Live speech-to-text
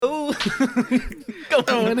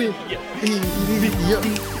Going in.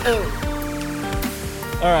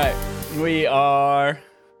 All right, we are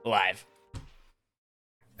live.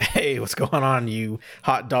 Hey, what's going on, you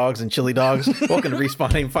hot dogs and chili dogs? Welcome to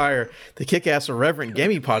Respawning Fire, the kick-ass irreverent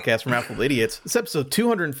gaming podcast from Affable Idiots. It's episode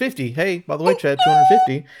 250. Hey, by the way, Chad,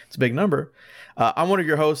 250. It's a big number. I'm one of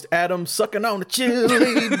your hosts, Adam, sucking on the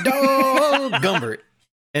chili dog, Gumbert.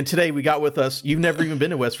 And today we got with us, you've never even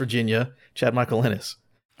been to West Virginia, Chad Michael Ennis.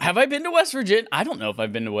 Have I been to West Virginia? I don't know if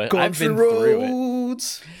I've been to West. Country I've been through it.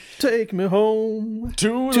 roads, take me home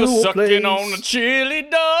To to the a sucking place. on the chili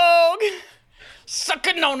dog.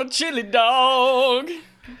 Sucking on the chili dog.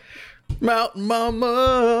 Mountain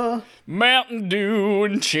Mama. Mountain Dew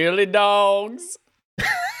and chili dogs.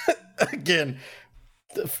 Again,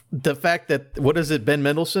 the fact that, what is it, Ben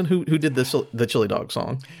Mendelsohn? Who did the chili dog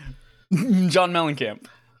song? John Mellencamp.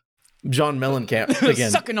 John Mellencamp. Again,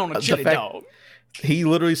 Sucking on a the chili fact- dog. He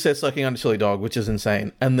literally said sucking on a chili dog, which is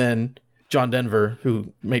insane. And then John Denver,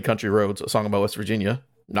 who made Country Roads, a song about West Virginia,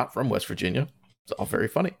 not from West Virginia. It's all very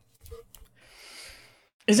funny.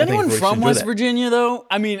 Is I think anyone we should from do West that. Virginia, though?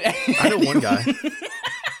 I mean, I know one guy.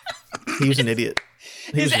 He was an idiot.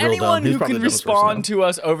 He is was real dumb. anyone He was who probably can the dumbest person I know. respond to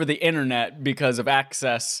us over the internet because of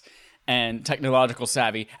access and technological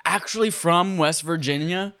savvy actually from West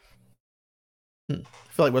Virginia? I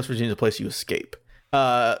feel like West Virginia is a place you escape.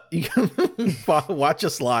 You can watch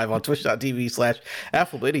us live on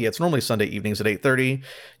twitch.tv/Affable Idiots, normally Sunday evenings at 8:30.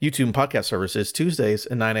 YouTube and podcast services Tuesdays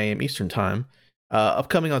at 9 a.m. Eastern time.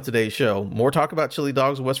 Upcoming on today's show, more talk about chili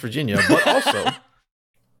dogs in West Virginia, but also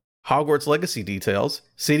Hogwarts Legacy details.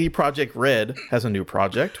 CD Projekt Red has a new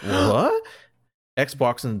project. What?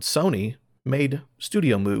 Xbox and Sony made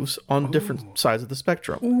studio moves on different sides of the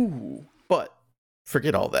spectrum. Ooh. But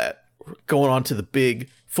forget all that. We're going on to the big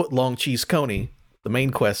foot-long cheese coney, the main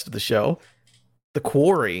quest of the show. The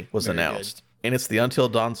Quarry was Very announced, and it's the Until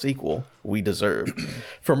Dawn sequel we deserve.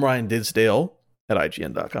 From Ryan Dinsdale at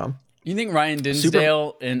IGN.com. You think Ryan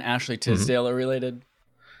Dinsdale and Ashley Tisdale are related?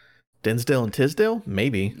 Dinsdale and Tisdale?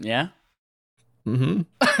 Maybe. Yeah? Mm-hmm.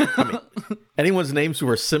 I mean, anyone's names who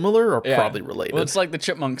are similar are Yeah. probably related. Well, it's like the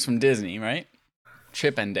chipmunks from Disney, right?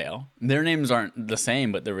 Chip and Dale. Their names aren't the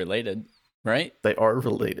same, but they're related, right? They are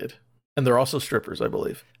related. And they're also strippers, I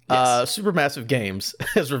believe. Yes. Supermassive Games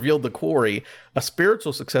has revealed The Quarry, a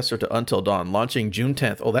spiritual successor to Until Dawn, launching June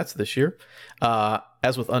 10th. Oh, that's this year.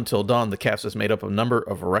 As with Until Dawn, the cast is made up of a number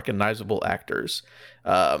of recognizable actors.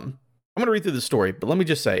 I'm going to read through the story, but let me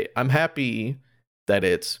just say, I'm happy that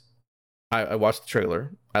it's... I watched the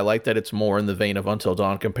trailer. I like that it's more in the vein of Until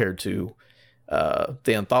Dawn compared to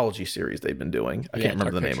the anthology series they've been doing. I can't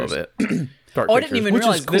remember the name of it. Dark Oh, I Pictures, didn't even which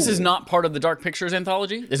realize this cool. is not part of the Dark Pictures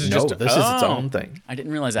anthology? This is No, just this is its own thing. I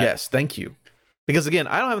didn't realize that. Yes, thank you. Because again,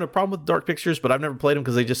 I don't have a problem with Dark Pictures, but I've never played them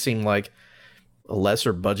because they just seem like a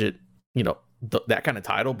lesser budget, that kind of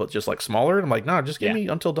title, but just like smaller. And I'm like, nah, just give me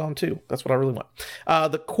Until Dawn 2. That's what I really want.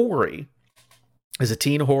 The Quarry is a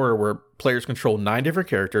teen horror where players control 9 different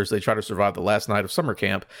characters. They try to survive the last night of summer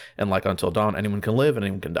camp, and like Until Dawn, anyone can live and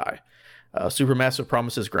anyone can die. Supermassive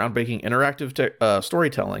promises groundbreaking interactive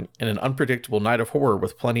storytelling and an unpredictable night of horror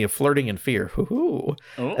with plenty of flirting and fear. Hoo-hoo.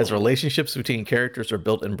 As relationships between characters are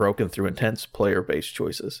built and broken through intense player-based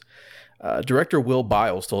choices. Director Will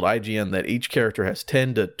Biles told IGN that each character has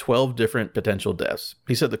 10 to 12 different potential deaths.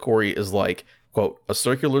 He said The Quarry is like, quote, a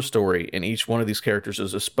circular story, and each one of these characters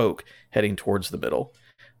is a spoke heading towards the middle,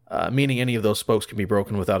 meaning any of those spokes can be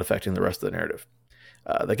broken without affecting the rest of the narrative.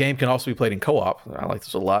 The game can also be played in co-op. I like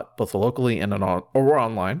this a lot, both locally and or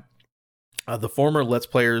online. The former lets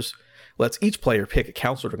each player pick a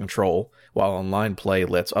counselor to control, while online play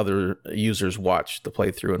lets other users watch the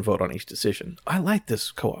playthrough and vote on each decision. I like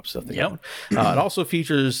this co-op stuff. It also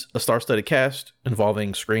features a star-studded cast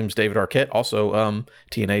involving Scream's David Arquette, also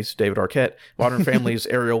TNA's David Arquette, Modern Family's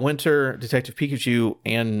Ariel Winter, Detective Pikachu,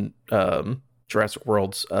 and Jurassic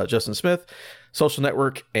World's Justin Smith, Social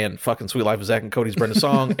Network, and fucking Sweet Life of Zack and Cody's Brenda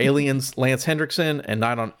Song, Aliens, Lance Hendrickson, and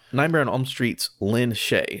Nightmare on Elm Street's Lynn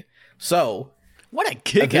Shay. So, what a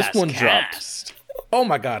kick-ass this one cast. dropped. Oh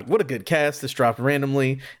my god, what a good cast. This dropped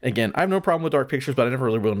randomly. Again, I have no problem with Dark Pictures, but I never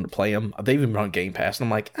really wanted to play them. They've even been on Game Pass, and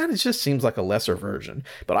I'm like, it just seems like a lesser version.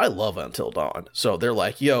 But I love Until Dawn. So they're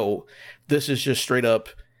like, yo, this is just straight up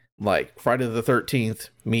like Friday the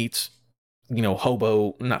 13th meets,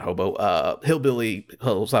 hillbilly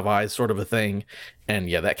Hills Have Eyes sort of a thing. And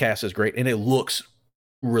yeah, that cast is great. And it looks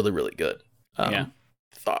really, really good.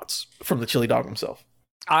 Thoughts from the chili dog himself.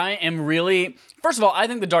 I am really... First of all, I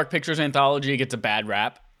think the Dark Pictures anthology gets a bad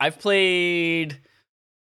rap. I've played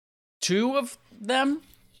 2 of them.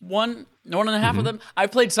 One one and a half of them.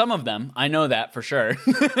 I've played some of them. I know that for sure.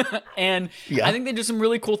 And I think they do some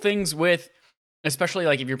really cool things with, especially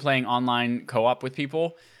like if you're playing online co-op with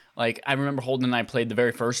people. Like I remember Holden and I played the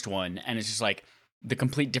very first one, and it's just like the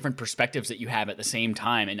complete different perspectives that you have at the same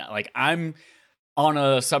time. And like I'm on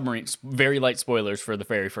a submarine, very light spoilers for the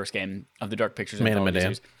very first game of the Dark Pictures Anthology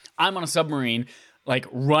series. I'm on a submarine, like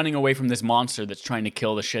running away from this monster that's trying to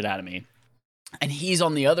kill the shit out of me. And he's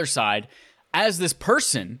on the other side as this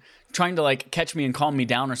person trying to like catch me and calm me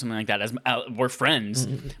down or something like that. As we're friends,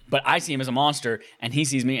 but I see him as a monster and he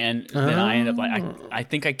sees me, and then I end up like, I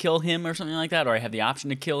think I kill him or something like that, or I have the option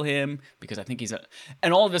to kill him because I think he's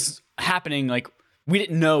and all of this happening, like we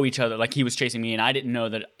didn't know each other. Like he was chasing me and I didn't know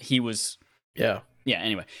that he was. Yeah.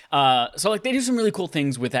 Anyway, so like they do some really cool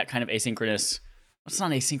things with that kind of asynchronous. It's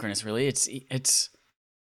not asynchronous, really. It's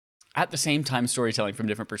at the same time storytelling from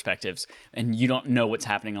different perspectives, and you don't know what's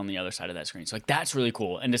happening on the other side of that screen. So like that's really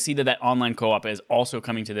cool, and to see that online co-op is also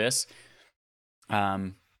coming to this,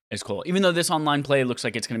 is cool. Even though this online play looks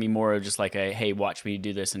like it's going to be more of just like a hey, watch me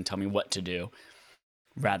do this and tell me what to do,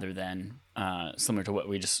 rather than similar to what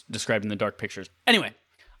we just described in the Dark Pictures. Anyway.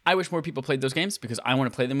 I wish more people played those games because I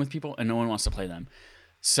want to play them with people and no one wants to play them.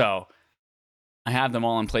 So I have them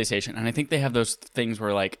all on PlayStation, and I think they have those things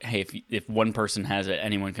where like, hey, if one person has it,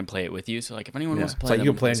 anyone can play it with you. So like if anyone wants to play, it's like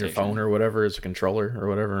you can play on your phone or whatever as a controller or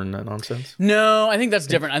whatever, and that nonsense. No, I think that's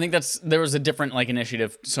different. I think there was a different like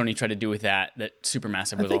initiative Sony tried to do with that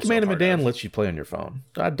Supermassive was also. I think Man of Medan lets you play on your phone.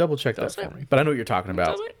 I'd double check that for me, but I know what you're talking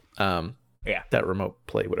about. That remote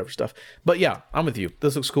play, whatever stuff. But yeah, I'm with you.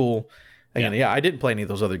 This looks cool. Again, I didn't play any of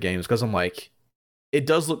those other games because I'm like, it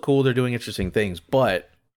does look cool. They're doing interesting things, but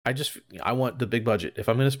I want the big budget. If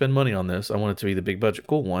I'm going to spend money on this, I want it to be the big budget,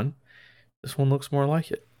 cool one. This one looks more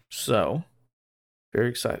like it. So, very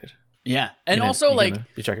excited. Yeah. And also,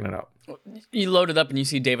 like, be checking it out. You load it up and you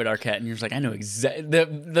see David Arquette, and you're just like, I know exactly.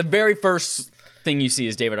 The very first thing you see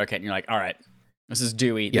is David Arquette, and you're like, all right, this is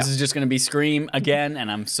Dewey. This is just going to be Scream again, and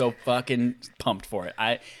I'm so fucking pumped for it.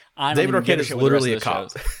 I David Arquette is literally a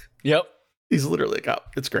cop. Yep. He's literally a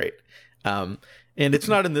cop. It's great. And it's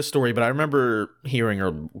not in this story, but I remember hearing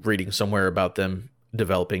or reading somewhere about them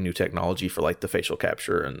developing new technology for like the facial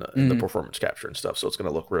capture and the performance capture and stuff. So it's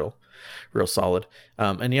going to look real solid.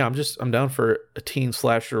 And yeah, I'm down for a teen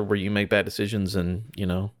slasher where you make bad decisions and,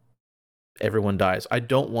 everyone dies. I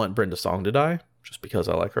don't want Brenda Song to die just because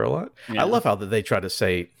I like her a lot. Yeah. I love how that they try to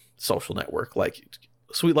say Social Network, like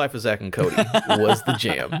Sweet Life of Zack and Cody was the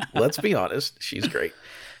jam. Let's be honest. She's great.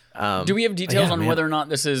 Do we have details on whether or not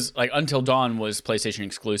this is like Until Dawn was PlayStation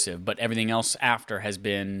exclusive, but everything else after has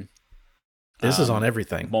been? This is on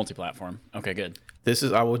everything. Multi-platform. Okay, good.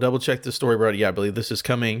 I will double check the story, but yeah, I believe this is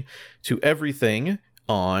coming to everything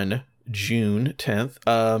on June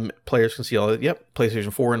 10th. Players can see all of it. Yep,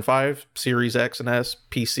 PlayStation 4 and 5, Series X and S,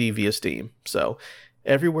 PC via Steam. So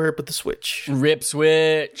everywhere but the Switch. Rip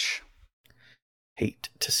Switch. Hate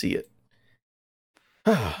to see it.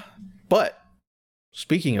 But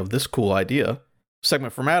speaking of this cool idea,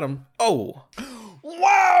 segment from Adam. Oh.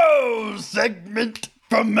 Whoa! Segment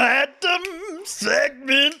from Adam.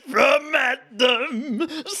 Segment from Adam.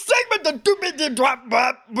 Segment the doobie drop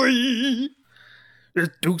bop boy. There's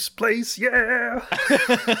Duke's Place, yeah.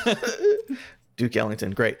 Duke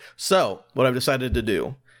Ellington, great. So, what I've decided to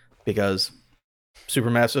do, because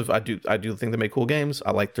Supermassive, I do think they make cool games.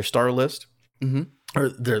 I like their star list. Mm-hmm. Or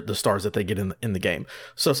the stars that they get in the game.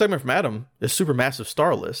 So segment from Adam is Supermassive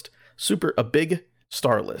star list. A big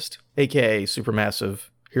star list, aka Supermassive.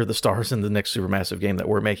 Here are the stars in the next Supermassive game that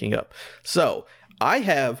we're making up. So I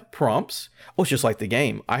have prompts. Well, it's just like the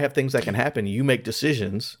game. I have things that can happen. You make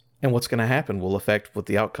decisions, and what's going to happen will affect what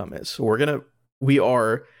the outcome is. So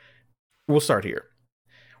we'll start here.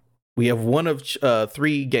 We have one of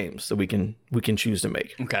 3 games that we can choose to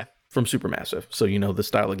make. Okay. From Supermassive. So the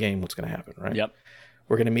style of game, what's going to happen, right? Yep.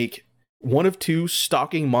 We're going to make one of 2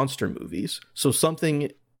 stalking monster movies. So something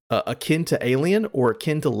akin to Alien or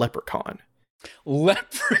akin to Leprechaun.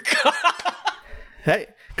 Leprechaun. Hey,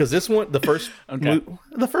 because this one, the first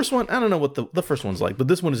one, I don't know what the first one's like, but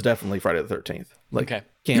this one is definitely Friday the 13th. Like,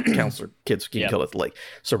 can't counselor kids can kill at the lake.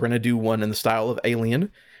 So we're going to do one in the style of Alien,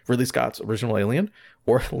 Ridley Scott's original Alien,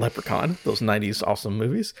 or Leprechaun, those 90s awesome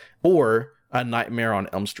movies, or a Nightmare on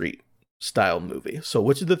Elm Street style movie. So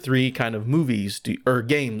which of the 3 kind of movies or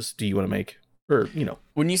games do you want to make? Or,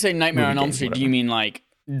 when you say Nightmare on Elm Street, do you mean like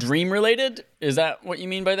dream related? Is that what you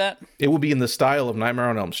mean by that? It will be in the style of Nightmare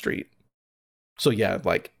on Elm Street. So yeah,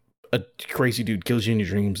 like a crazy dude kills you in your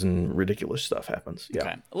dreams and ridiculous stuff happens. Yeah.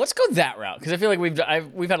 Okay. Let's go that route because I feel like we've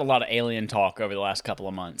had a lot of Alien talk over the last couple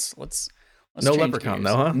of months. Let's No Leprechaun,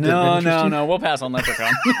 though, huh? No. We'll pass on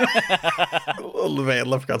Leprechaun. Oh, man,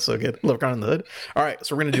 Leprechaun's so good. Leprechaun in the Hood. All right,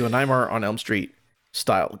 so we're going to do a Nightmare on Elm Street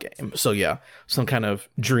style game. So, yeah, some kind of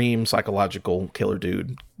dream psychological killer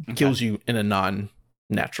dude kills you in a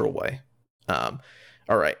non-natural way. All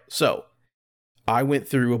right, so I went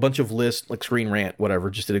through a bunch of lists, like Screen Rant, whatever,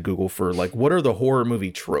 just did a Google for, like, what are the horror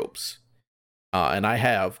movie tropes? And I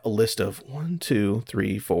have a list of 1, 2,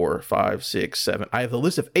 3, 4, 5, 6, 7. I have a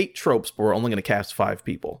list of 8 tropes, but we're only going to cast 5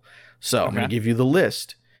 people. So I'm going to give you the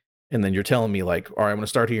list, and then you're telling me, like, all right, I'm going to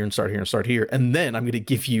start here and start here and start here. And then I'm going to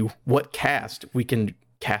give you what cast we can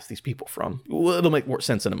cast these people from. Well, it'll make more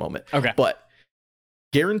sense in a moment. Okay. But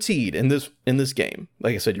guaranteed in this game,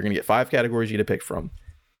 like I said, you're going to get 5 categories you to pick from.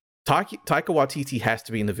 Taika Waititi has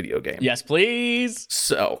to be in the video game. Yes, please.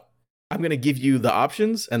 So I'm going to give you the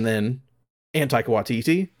options, and Taika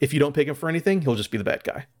Waititi. If you don't pick him for anything, he'll just be the bad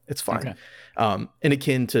guy. It's fine. Okay. And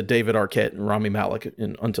akin to David Arquette and Rami Malek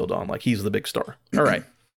in Until Dawn. Like, he's the big star. All right.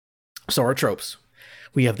 So our tropes.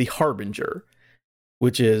 We have the Harbinger,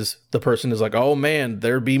 which is the person is like, oh man,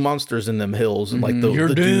 there be monsters in them hills. And like the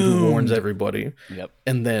dude who warns everybody. Yep.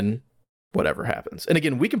 And then whatever happens. And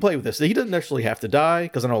again, we can play with this. He doesn't necessarily have to die,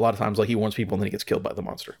 because I know a lot of times like he warns people and then he gets killed by the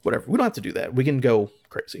monster. Whatever. We don't have to do that. We can go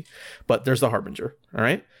crazy. But there's the Harbinger. All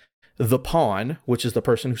right. The Pawn, which is the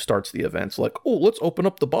person who starts the events, like, oh, let's open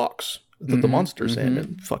up the box that the monster's in,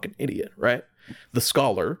 and fucking idiot, right? The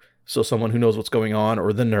Scholar, so someone who knows what's going on,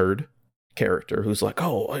 or the Nerd character who's like,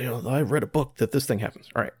 oh, I read a book that this thing happens.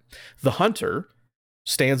 All right. The Hunter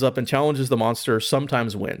stands up and challenges the monster,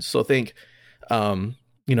 sometimes wins. So think,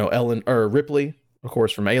 Ellen or Ripley, of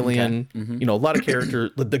course, from Alien. Okay. A lot of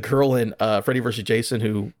characters. The girl in Freddy vs. Jason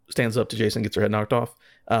who stands up to Jason, gets her head knocked off.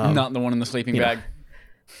 Not the one in the sleeping bag.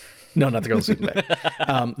 No, not the girl sleeping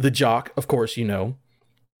bag. The Jock, of course,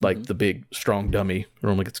 like the big, strong dummy who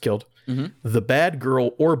normally gets killed. The Bad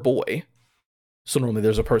Girl or Boy. So normally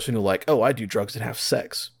there's a person who like, oh, I do drugs and have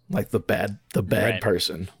sex. Like the bad right.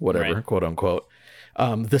 person, whatever, right. quote unquote.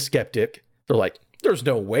 The Skeptic. They're like, there's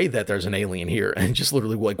no way that there's an alien here. And just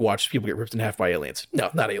literally like watch people get ripped in half by aliens. No,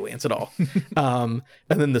 not aliens at all. And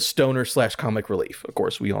then the Stoner / Comic Relief. Of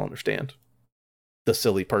course, we all understand. The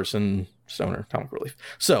silly person, stoner, comic relief.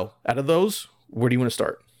 So, out of those, where do you want to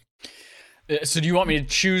start? So, do you want me to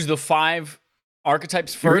choose the 5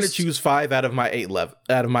 archetypes first? You're going to choose 5 out of my 8 okay.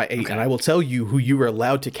 And I will tell you who you are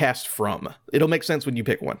allowed to cast from. It'll make sense when you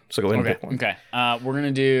pick one. So go ahead and pick one. Okay. We're going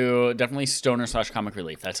to do definitely stoner / comic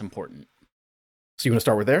relief. That's important. So you want to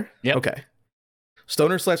start with there? Yeah. Okay.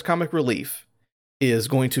 Stoner / comic relief is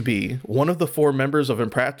going to be one of the 4 members of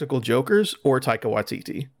Impractical Jokers or Taika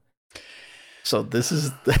Waititi. So this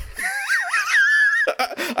is...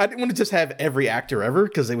 I didn't want to just have every actor ever,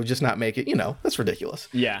 because they would just not make it, that's ridiculous.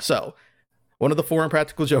 Yeah. So one of the 4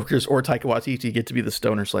 Impractical Jokers or Taika Waititi get to be the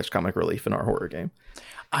stoner / comic relief in our horror game.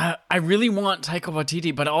 I really want Taika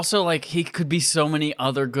Waititi, but also like he could be so many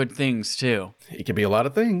other good things too. He could be a lot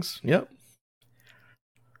of things. Yep.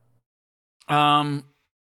 And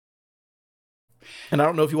I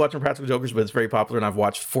don't know if you watch Impractical Jokers, but it's very popular, and I've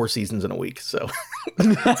watched 4 seasons in a week, so.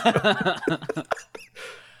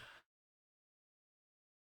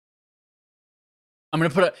 I'm going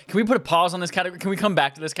to can we put a pause on this category? Can we come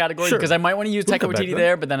back to this category? Sure. Because I might want to use Taika Waititi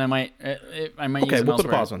there, but then I might use him Okay, we'll put a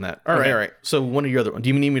pause on that. All right. So one of your other ones. Do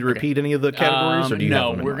you need me to repeat any of the categories, or do you have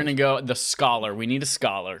one in we're going to go the Scholar. We need a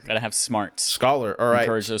Scholar. Got to have smarts. Scholar. All right.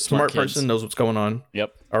 Encourage those smart person knows what's going on.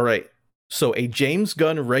 Yep. All right. So a James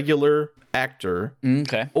Gunn regular actor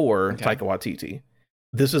or Taika Waititi.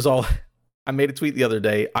 This is all. I made a tweet the other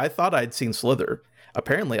day. I thought I'd seen Slither.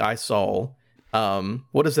 Apparently I saw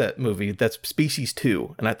what is that movie? That's Species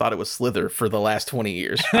 2, and I thought it was Slither for the last 20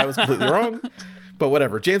 years. I was completely wrong, but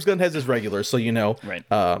whatever. James Gunn has his regulars, so right.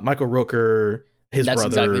 Michael Rooker, his brother. That's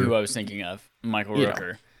exactly who I was thinking of, Michael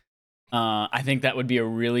Rooker. I think that would be a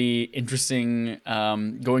really interesting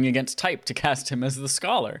going against type to cast him as the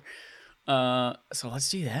Scholar. So let's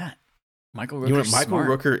do that. Michael Rooker. Michael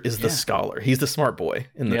Rooker is the Scholar. He's the smart boy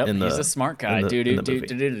in the. He's the smart guy.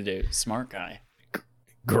 Smart guy.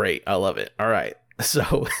 Great, I love it. All right,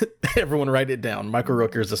 so everyone write it down. Michael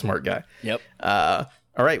Rooker is the smart guy. Yep. All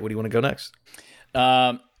right, what do you want to go next?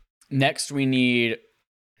 Next, we need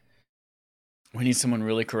someone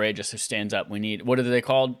really courageous who stands up. We need, what are they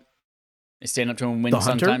called? They stand up to him and win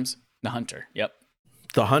sometimes. The Hunter. Yep.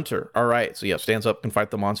 The Hunter. All right. So stands up and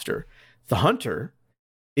fight the monster. The Hunter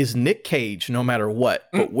is Nick Cage, no matter what.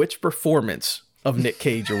 But which performance of Nick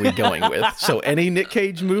Cage are we going with? So any Nick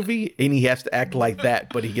Cage movie, and he has to act like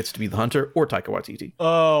that, but he gets to be the Hunter or Taika Waititi.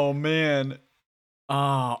 Oh man.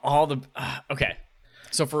 Okay.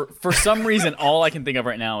 So for some reason, all I can think of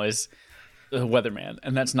right now is the Weatherman,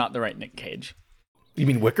 and that's not the right Nick Cage. You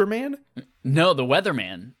mean Wicker Man? No, the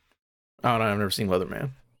Weatherman. Oh no, I've never seen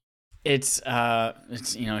Weatherman. It's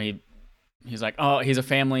he's like, oh, he's a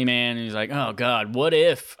family man, and he's like, oh God, what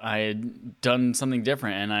if I had done something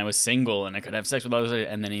different and I was single and I could have sex with others,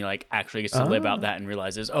 and then he like actually gets to live out that and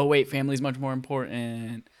realizes, oh wait, family's much more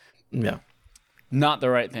important. Yeah. Not the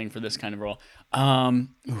right thing for this kind of role.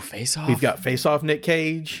 Face Off. We've got Face Off Nick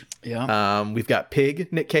Cage. Yeah. We've got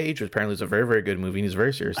Pig Nick Cage, which apparently is a very, very good movie, and he's a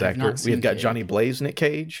very serious actor. We've got Pig. Johnny Blaze Nick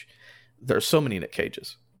Cage. There's so many Nick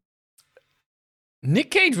Cages.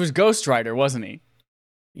 Nick Cage was Ghost Rider, wasn't he?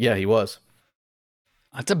 Yeah, he was.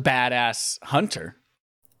 That's a badass hunter.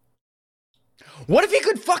 What if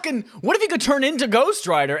he could turn into Ghost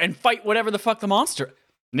Rider and fight whatever the fuck the monster?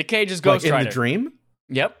 Nick Cage is Ghost like Rider. In the dream?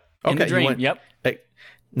 Yep. Okay, in the dream. Yep. Hey,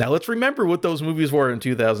 now let's remember what those movies were in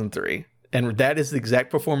 2003. And that is the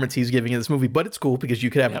exact performance he's giving in this movie. But it's cool because you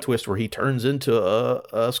could have a twist where he turns into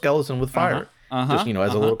a skeleton with fire. Just,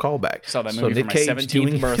 as a little callback. Saw that movie Nick for my Cage 17th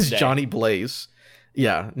doing birthday. his Johnny Blaze.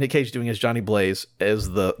 Yeah, Nick Cage doing his Johnny Blaze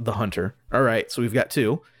as the hunter. All right, so we've got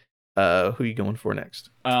two. Who are you going for next?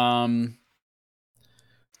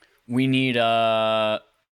 We need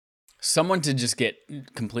someone to just get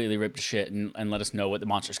completely ripped to shit and let us know what the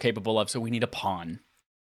monster's capable of. So we need a pawn.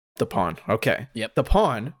 The Pawn. Okay. Yep. The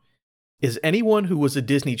Pawn is anyone who was a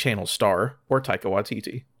Disney Channel star or Taika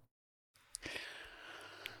Waititi.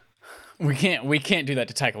 We can't do that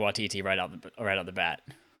to Taika Waititi right out the bat.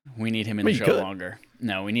 We need him in the show longer.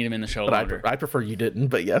 No, we need him in the show longer. I prefer you didn't,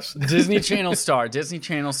 but yes. Disney Channel star.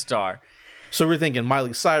 So we're thinking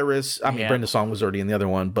Miley Cyrus. I mean, Brenda Song was already in the other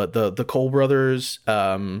one, but the Cole brothers.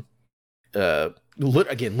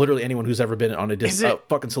 Literally anyone who's ever been on a Disney.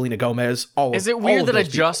 Fucking Selena Gomez. Is it weird that I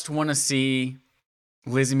just want to see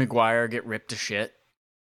Lizzie McGuire get ripped to shit?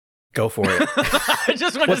 Go for it. I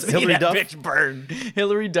just want to see Hilary that Duff? bitch burn.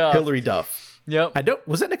 Hilary Duff. Yep.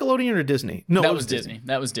 Was that Nickelodeon or Disney? No, that was Disney.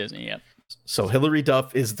 That was Disney. Yep. So Hilary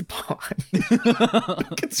Duff is the Pawn.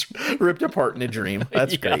 Gets ripped apart in a dream.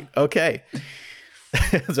 That's great. Okay.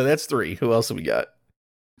 So that's three. Who else have we got?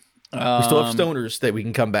 We still have stoners that we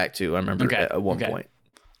can come back to. I remember at one point.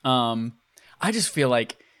 I just feel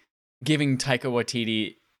like giving Taika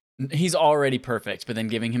Waititi, he's already perfect, but then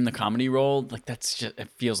giving him the comedy role, like it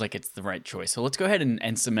feels like it's the right choice. So let's go ahead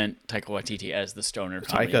and cement Taika Waititi as the stoner.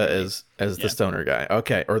 Taika as the stoner guy.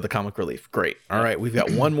 Okay, or the comic relief. Great. All right, we've got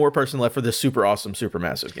one more person left for this super awesome, super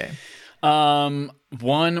massive game.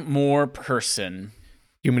 One more person.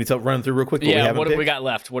 You want me to run through real quick? What do we got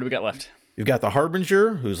left? You've got the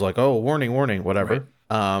Harbinger, who's like, oh, warning, whatever.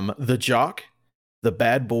 Right. The Jock, the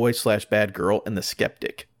Bad Boy / Bad Girl, and the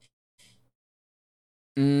Skeptic.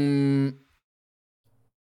 Okay.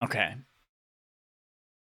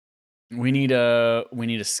 We need a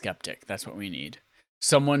skeptic. That's what we need.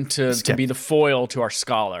 Someone to be the foil to our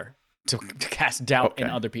scholar, to cast doubt in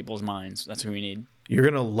other people's minds. That's what we need. You're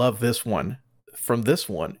gonna love this one. From this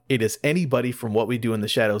one, it is anybody from What We Do in the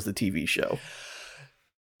Shadows, the TV show.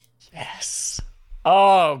 Yes.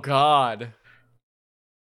 Oh God.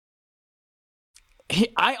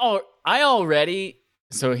 I already.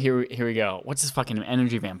 So here we go. What's his fucking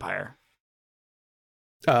energy vampire?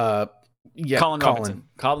 Colin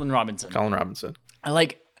Robinson. I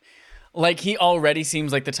like he already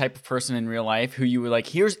seems like the type of person in real life who you were like,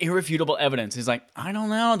 here's irrefutable evidence. He's like, I don't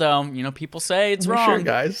know though. People say it's wrong. Sure,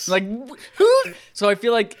 guys. Like, who? So I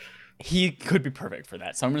feel like he could be perfect for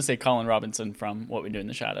that. So I'm gonna say Colin Robinson from What We Do in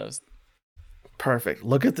the Shadows. Perfect.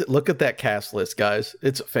 Look at that cast list, guys.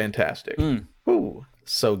 It's fantastic. Ooh,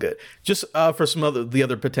 so good. Just for the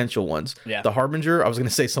other potential ones. Yeah. The Harbinger. I was gonna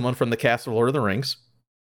say someone from the cast of Lord of the Rings.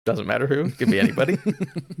 Doesn't matter who. Could be anybody.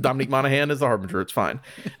 Dominique Monaghan is the Harbinger. It's fine.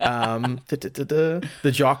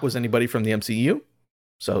 The Jock was anybody from the MCU.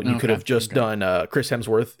 So you could have just done Chris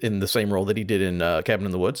Hemsworth in the same role that he did in Cabin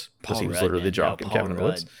in the Woods. Because he was literally the Jock in Cabin in the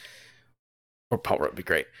Woods. Or Paul Rudd would be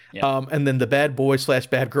great. Yeah. And then the Bad Boy /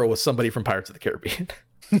 Bad Girl was somebody from Pirates of the Caribbean.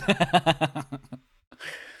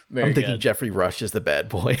 I'm thinking Jeffrey Rush is the bad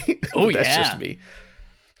boy. Oh, that's just me.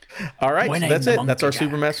 All right. So that's it. That's our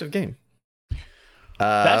supermassive game.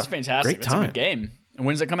 That's fantastic. Great time. That's a good game. And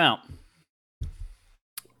when does it come out?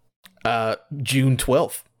 June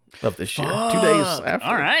 12th of this year. 2 days after.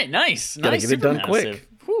 All right. Nice. Gotta get it done quick.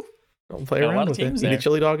 Whew. Don't play around with it. Eat a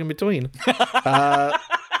chili dog in between.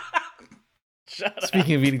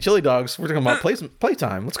 Speaking of eating chili dogs, we're talking about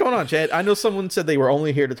playtime. What's going on, Chad? I know someone said they were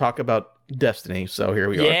only here to talk about Destiny, so here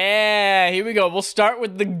we are. Yeah, here we go. We'll start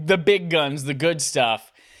with the big guns, the good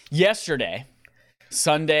stuff. Yesterday,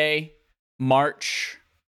 Sunday, March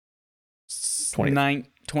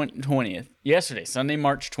 20th. Yesterday, Sunday,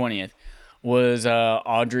 March 20th, was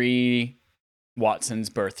Audrey Watson's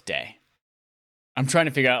birthday. I'm trying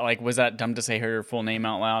to figure out, like, was that dumb to say her full name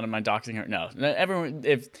out loud? Am I doxing her? No. Everyone,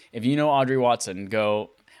 if you know Audrey Watson,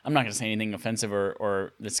 go. I'm not going to say anything offensive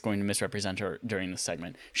or that's going to misrepresent her during this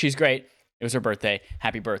segment. She's great. It was her birthday.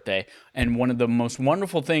 Happy birthday. And one of the most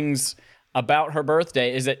wonderful things about her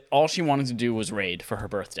birthday is that all she wanted to do was raid for her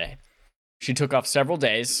birthday. She took off several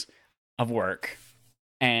days of work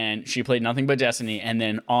and she played nothing but Destiny. And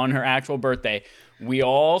then on her actual birthday, we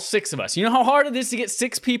all 6 of us, you know how hard it is to get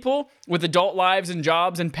 6 people with adult lives and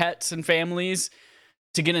jobs and pets and families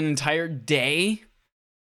to get an entire day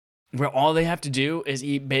where all they have to do is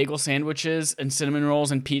eat bagel sandwiches and cinnamon rolls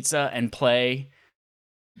and pizza and play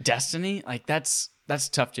Destiny? Like, that's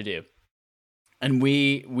tough to do. And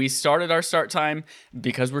we started our start time,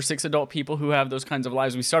 because we're 6 adult people who have those kinds of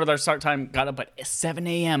lives. We started our start time, got up at 7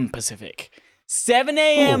 a.m. Pacific. 7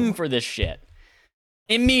 a.m. for this shit.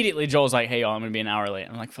 Immediately, Joel's like, hey, y'all, I'm going to be an hour late.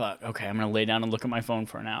 I'm like, fuck, okay, I'm going to lay down and look at my phone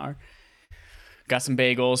for an hour. Got some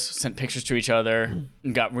bagels, sent pictures to each other,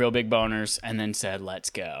 got real big boners, and then said, let's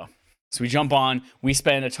go. So we jump on. We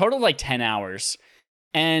spend a total of like 10 hours.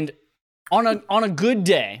 And on a good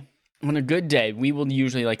day, we will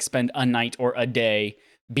usually like spend a night or a day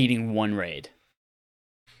beating one raid.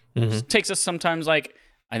 Mm-hmm. It takes us sometimes, like,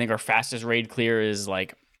 I think our fastest raid clear is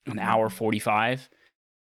like an hour 45.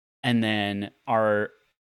 And then our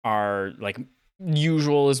like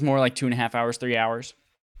usual is more like 2.5 hours, 3 hours.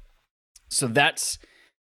 So that's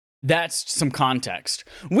some context.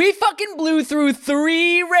 We fucking blew through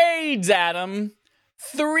 3 raids, Adam.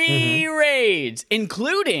 3 raids,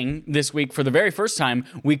 including this week for the very first time,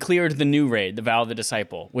 we cleared the new raid, the Vow of the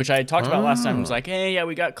Disciple, which I had talked about last time. It was like, hey, yeah,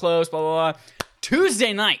 we got close, blah, blah, blah.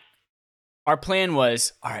 Tuesday night, our plan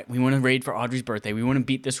was, all right, we want to raid for Audrey's birthday. We want to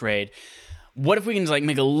beat this raid. What if we can just like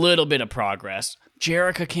make a little bit of progress?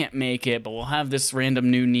 Jerica can't make it, but we'll have this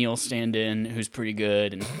random new Neil stand in who's pretty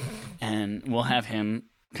good, and we'll have him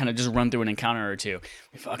kind of just run through an encounter or 2.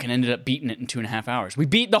 We fucking ended up beating it in 2.5 hours. We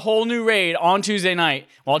beat the whole new raid on Tuesday night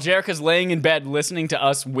while Jerica's laying in bed listening to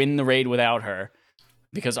us win the raid without her,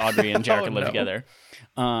 because Audrey and Jerica live together.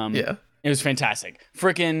 Yeah. It was fantastic.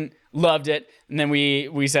 Freaking loved it. And then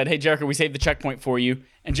we said, hey, Jerica, we saved the checkpoint for you.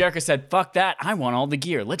 And Jerica said, fuck that. I want all the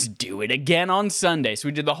gear. Let's do it again on Sunday. So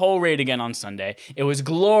we did the whole raid again on Sunday. It was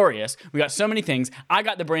glorious. We got so many things. I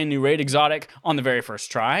got the brand new raid exotic on the very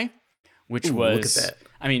first try, which was... Look at that.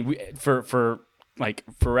 I mean, for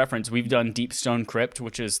reference, we've done Deep Stone Crypt,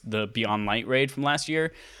 which is the Beyond Light raid from last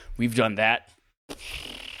year. We've done that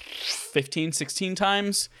 15, 16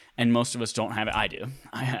 times, and most of us don't have it. I do.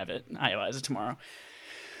 I have it. I realize it tomorrow.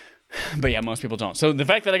 But yeah, most people don't. So the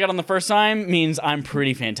fact that I got on the first time means I'm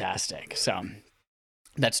pretty fantastic. So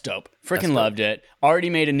that's dope. Freaking loved it. Already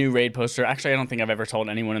made a new raid poster. Actually, I don't think I've ever told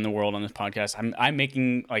anyone in the world on this podcast. I'm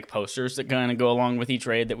making like posters that kind of go along with each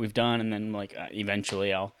raid that we've done, and then like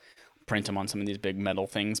eventually I'll print them on some of these big metal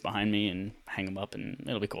things behind me and hang them up, and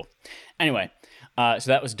it'll be cool. Anyway, so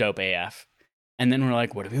that was dope AF. And then we're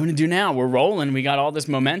like, what do we want to do now? We're rolling. We got all this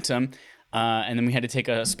momentum. And then we had to take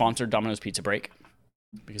a sponsored Domino's Pizza break,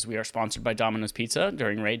 because we are sponsored by Domino's Pizza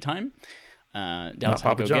during raid time. Dallas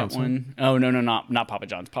had to go get one. Oh, no, not Papa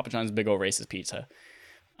John's. Papa John's is a big old racist pizza.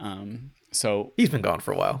 So he's been gone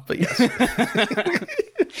for a while, but yes.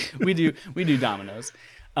 we do Domino's.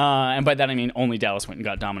 And by that I mean only Dallas went and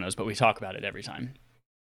got Domino's, but we talk about it every time.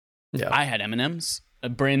 Yeah. I had M&M's, a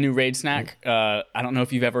brand new raid snack. I don't know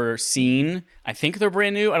if you've ever seen, I think they're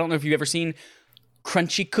brand new. I don't know if you've ever seen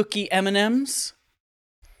Crunchy Cookie M&M's.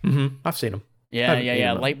 I've seen them.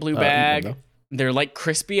 Yeah. Light blue bag. They're like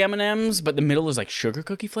crispy M&Ms, but the middle is like sugar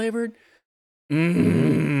cookie flavored.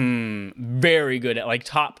 Very good at like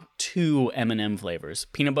top 2 M&M flavors.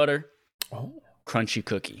 Peanut butter, crunchy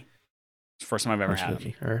cookie. It's the first time I've ever had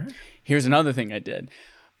them. All right. Here's another thing I did.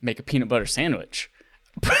 Make a peanut butter sandwich.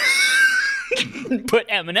 Put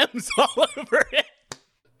M&Ms all over it.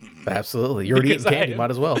 Absolutely. You're already eating candy.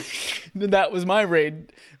 Might as well. That was my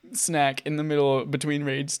raid snack in the middle between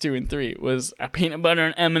raids 2 and 3 was a peanut butter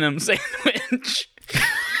and M&M sandwich.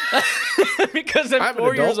 Because I'm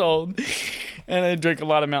 4 years old and I drank a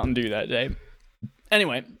lot of Mountain Dew that day.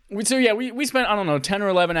 Anyway, we spent, I don't know, 10 or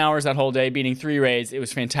 11 hours that whole day beating 3 raids. It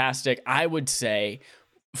was fantastic. I would say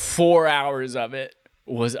 4 hours of it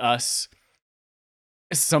was us,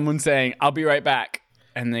 someone saying, I'll be right back.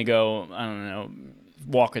 And they go, I don't know,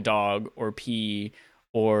 walk a dog or pee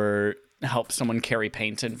or help someone carry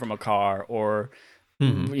paint in from a car or,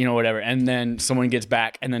 whatever. And then someone gets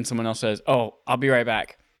back and then someone else says, oh, I'll be right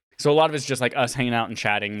back. So a lot of it's just like us hanging out and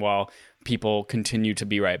chatting while people continue to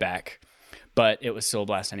be right back. But it was still a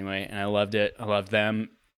blast anyway, and I loved it. I loved them.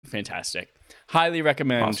 fantastic. Highly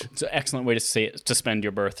recommend. Awesome. It's an excellent way to spend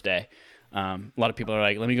your birthday. A lot of people are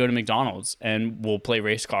like, let me go to McDonald's and we'll play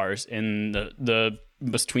race cars in the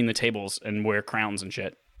between the tables and wear crowns and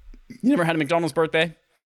shit. You never had a McDonald's birthday?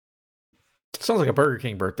 Sounds like a Burger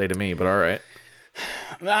King birthday to me, but all right.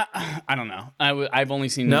 I don't know. I've only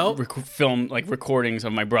seen film like recordings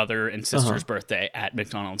of my brother and sister's birthday at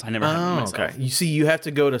McDonald's. I never had one myself. Okay. You see, you have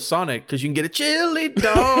to go to Sonic because you can get a chili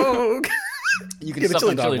dog. You can get a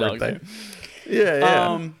chili dog birthday.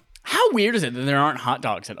 Yeah. How weird is it that there aren't hot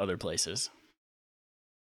dogs at other places?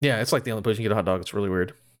 Yeah, it's like the only place you can get a hot dog. It's really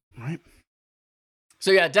weird. Right.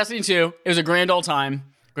 So yeah, Destiny 2. It was a grand old time.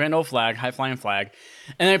 Grand old flag, high flying flag.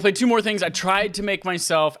 And then I played 2 more things. I tried to make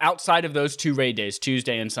myself, outside of those 2 raid days,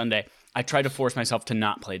 Tuesday and Sunday, I tried to force myself to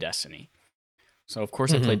not play Destiny. So of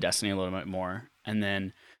course I played Destiny a little bit more. And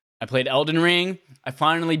then I played Elden Ring. I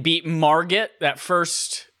finally beat Margit, that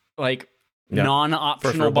first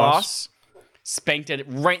non-optional boss. Spanked it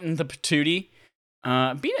right in the patootie.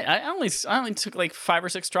 Beat it. I only took like 5 or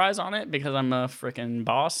 6 tries on it because I'm a freaking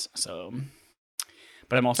boss. So,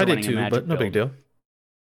 but I'm also running a magic but no big deal.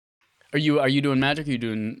 Are you doing magic? Or are you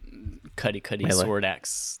doing cutty melee sword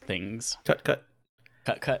axe things?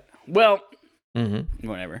 Cut. Well,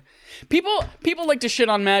 whatever. People like to shit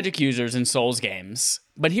on magic users in Souls games,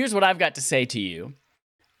 but here's what I've got to say to you.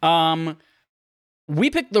 We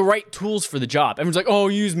picked the right tools for the job. Everyone's like, oh,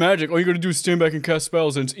 use magic. All you gotta do is stand back and cast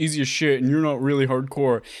spells, and it's easy as shit, and you're not really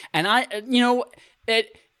hardcore. And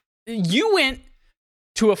you went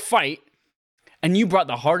to a fight, and you brought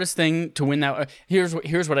the hardest thing to win that. Here's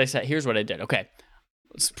what I said. Here's what I did. Okay,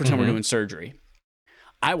 let's pretend we're doing surgery.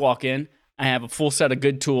 I walk in. I have a full set of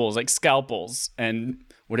good tools, like scalpels and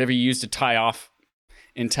whatever you use to tie off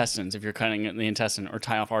intestines if you're cutting the intestine or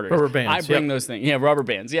tie off arteries. Rubber bands. I bring those things. Yeah, rubber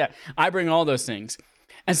bands. Yeah, I bring all those things.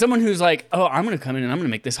 And someone who's like, oh, I'm going to come in and I'm going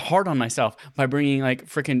to make this hard on myself by bringing like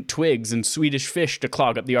freaking twigs and Swedish fish to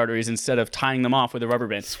clog up the arteries instead of tying them off with a rubber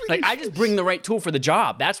band. I just bring the right tool for the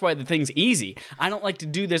job. That's why the thing's easy. I don't like to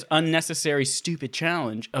do this unnecessary, stupid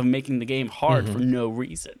challenge of making the game hard for no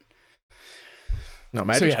reason. No,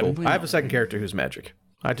 magic's cool. I have a second character who's magic.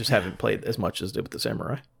 I just haven't played as much as did with the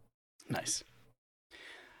samurai. Nice.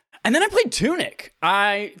 And then I played Tunic.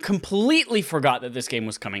 I completely forgot that this game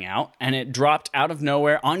was coming out, and it dropped out of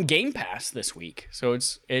nowhere on Game Pass this week. So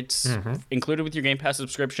it's included with your Game Pass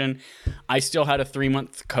subscription. I still had a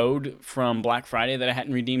 3-month code from Black Friday that I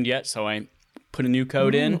hadn't redeemed yet, so I put a new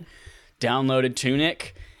code in, downloaded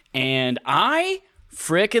Tunic, and I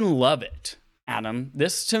frickin' love it, Adam.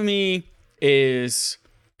 This to me is...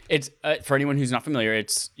 It's for anyone who's not familiar,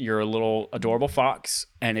 you're a little adorable fox,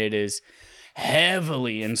 and it is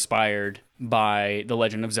heavily inspired by The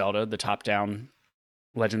Legend of Zelda, the top-down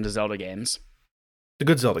Legend of Zelda games. The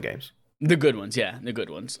good Zelda games. The good ones, yeah, the good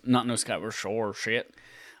ones. Not no Skyward Sword shit.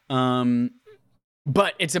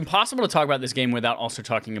 But it's impossible to talk about this game without also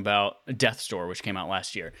talking about Death's Door, which came out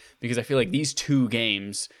last year, because I feel like these 2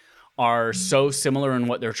 games are so similar in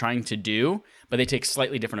what they're trying to do, but they take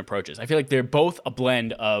slightly different approaches. I feel like they're both a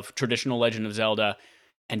blend of traditional Legend of Zelda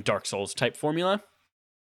and Dark Souls type formula,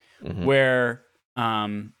 where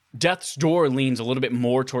Death's Door leans a little bit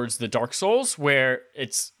more towards the Dark Souls, where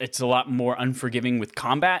it's a lot more unforgiving with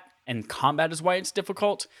combat, and combat is why it's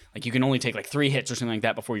difficult. Like, you can only take like 3 hits or something like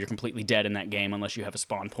that before you're completely dead in that game, unless you have a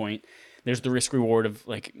spawn point. There's the risk reward of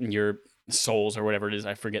like your souls or whatever it is.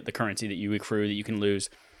 I forget the currency that you accrue that you can lose.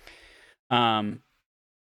 And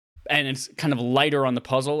it's kind of lighter on the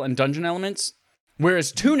puzzle and dungeon elements.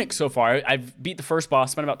 Whereas Tunic so far, I've beat the first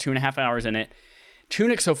boss, spent about 2.5 hours in it.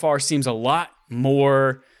 Tunic so far seems a lot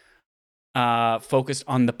more focused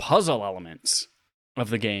on the puzzle elements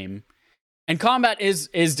of the game. And combat is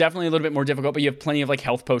definitely a little bit more difficult, but you have plenty of like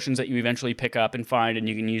health potions that you eventually pick up and find, and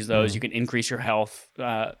you can use those. You can increase your health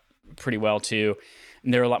pretty well too.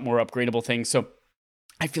 And there are a lot more upgradable things. So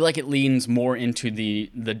I feel like it leans more into the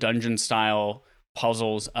dungeon style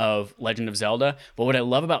puzzles of Legend of Zelda. But what I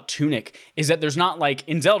love about Tunic is that there's not like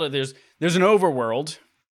in Zelda, there's an overworld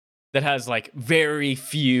that has like very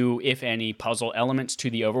few, if any, puzzle elements to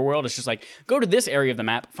the overworld. It's just like, go to this area of the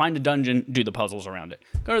map, find a dungeon, do the puzzles around it.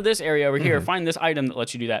 Go to this area over here, find this item that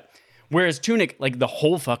lets you do that. Whereas Tunic, like the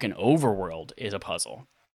whole fucking overworld is a puzzle.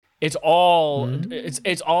 It's all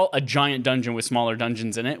it's all a giant dungeon with smaller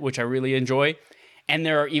dungeons in it, which I really enjoy. And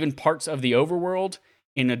there are even parts of the overworld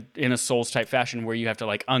in a Souls type fashion where you have to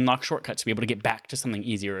like unlock shortcuts to be able to get back to something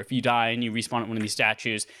easier. If you die and you respawn at one of these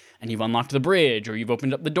statues and you've unlocked the bridge or you've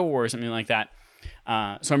opened up the door or something like that.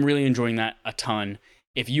 So I'm really enjoying that a ton.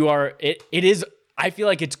 If you are, it is, I feel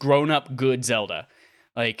like it's grown up good Zelda.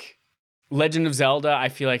 Like Legend of Zelda, I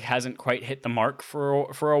feel like hasn't quite hit the mark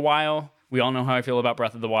for a while. We all know how I feel about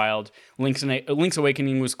Breath of the Wild. Link's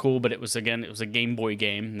Awakening was cool, but it was a Game Boy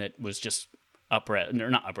game that was just not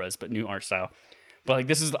up-res, but new art style. But like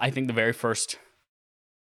this is, I think, the very first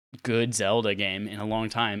good Zelda game in a long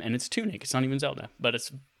time, and it's Tunic. It's not even Zelda, but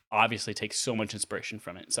it's obviously takes so much inspiration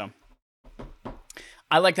from it. So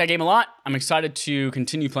I like that game a lot. I'm excited to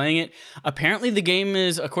continue playing it. Apparently, the game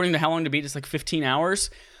is, according to How Long to Beat, it's like 15 hours.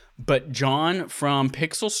 But John from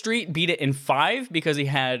Pixel Street beat it in 5 because he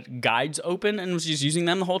had guides open and was just using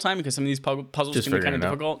them the whole time because some of these puzzles can be kind of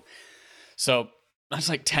difficult. So that's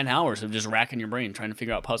like 10 hours of just racking your brain trying to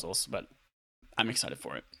figure out puzzles. But I'm excited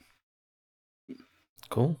for it.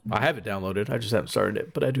 Cool. I have it downloaded. I just haven't started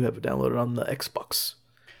it, but I do have it downloaded on the Xbox.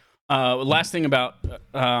 Last thing about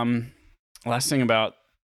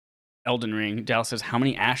Elden Ring, Dallas says, how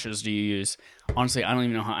many ashes do you use? Honestly, I don't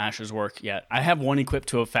even know how ashes work yet. I have one equipped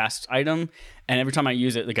to a fast item, and every time I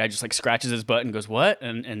use it, the guy just like scratches his butt and goes, what?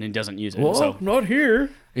 And he doesn't use it. Well, so, not here.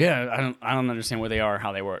 Yeah, I don't understand where they are,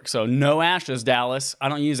 how they work. So no ashes, Dallas. I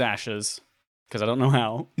don't use ashes because I don't know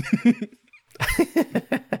how.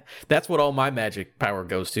 That's what all my magic power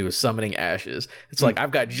goes to, is summoning ashes. It's like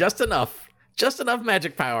I've got just enough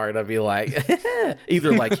magic power, and I'd be like,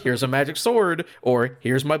 either like, here's a magic sword, or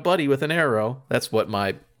here's my buddy with an arrow. That's what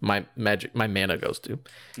my mana goes to.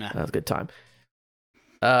 That's a good time.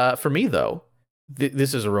 For me though,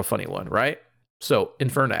 this is a real funny one, right? So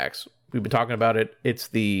Infernax, we've been talking about it. It's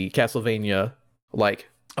the Castlevania game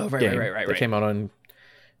that came out on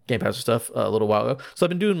Game Pass and stuff a little while ago. So I've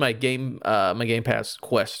been doing my Game Pass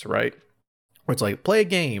quest, right? Where it's like, play a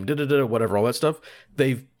game, whatever, all that stuff.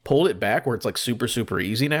 They've pulled it back where it's like super, super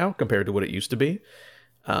easy now compared to what it used to be.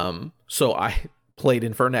 So I played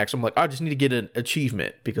Infernax. I'm like, I just need to get an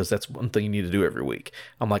achievement because that's one thing you need to do every week.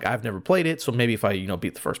 I'm like, I've never played it, so maybe if I,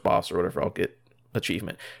 beat the first boss or whatever, I'll get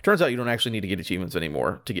achievement. Turns out you don't actually need to get achievements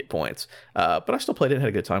anymore to get points. But I still played it and had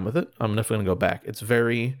a good time with it. I'm definitely gonna go back. It's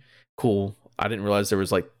very cool. I didn't realize there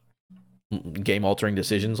was like game altering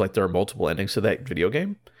decisions. Like there are multiple endings to that video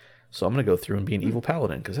game. So I'm gonna go through and be an evil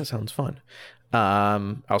paladin because that sounds fun.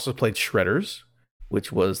 I also played Shredders,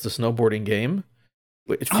 which was the snowboarding game.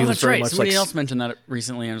 It feels that's very right. much Somebody like, else mentioned that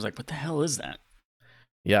recently, and I was like, "What the hell is that?"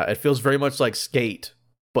 Yeah, it feels very much like Skate,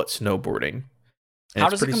 but snowboarding. And how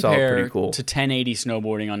does it compare pretty cool. to 1080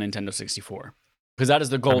 snowboarding on Nintendo 64? Because that is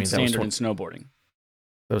the gold standard in snowboarding.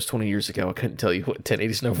 That was 20 years ago. I couldn't tell you what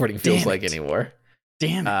 1080 snowboarding feels like anymore.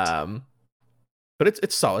 Damn it. But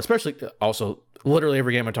it's solid, especially also literally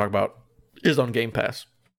every game I talk about is on Game Pass.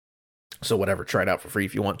 So whatever, try it out for free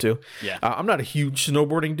if you want to. Yeah. I'm not a huge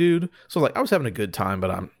snowboarding dude, so like I was having a good time,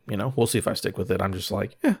 but I'm, we'll see if I stick with it. I'm just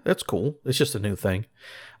like, yeah, that's cool. It's just a new thing.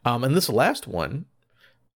 And this last one,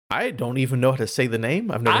 I don't even know how to say the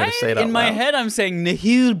name. I've never had to say it out loud. In my head, I'm saying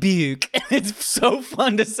Nihilbuk. It's so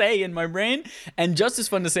fun to say in my brain, and just as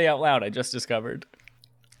fun to say out loud. I just discovered.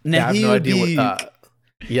 Yeah, I have no idea what.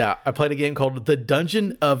 Yeah, I played a game called The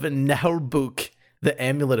Dungeon of Nihilbuk, the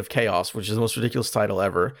Amulet of Chaos, which is the most ridiculous title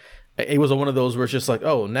ever. It was one of those where it's just like,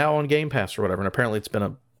 oh, now on Game Pass or whatever. And apparently it's been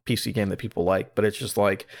a PC game that people like, but it's just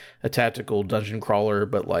like a tactical dungeon crawler,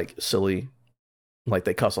 but like silly. Like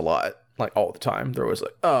they cuss a lot, like all the time. They're always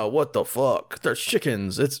like, oh, what the fuck? There's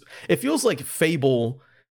chickens. It feels like Fable,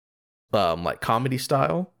 like comedy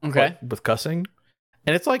style. Okay. With cussing.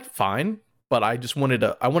 And it's like fine, but I wanted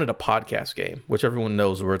a podcast game, which everyone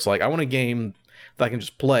knows, where it's like, I want a game that I can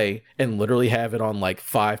just play and literally have it on like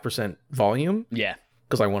 5% volume. Yeah.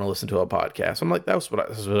 Because I want to listen to a podcast. I'm like, that's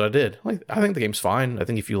what I did. Like, I think the game's fine. I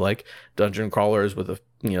think if you like dungeon crawlers with a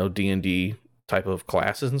D&D type of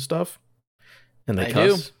classes and stuff, and they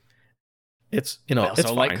cuss, it's I also it's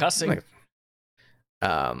fine. like cussing.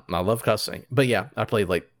 I love cussing, but yeah, I played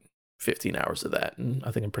like 15 hours of that, and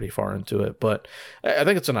I think I'm pretty far into it. But I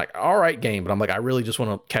think it's an all right game. But I'm like, I really just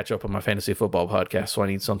want to catch up on my fantasy football podcast, so I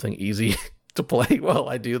need something easy to play while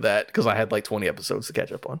I do that, because I had like 20 episodes to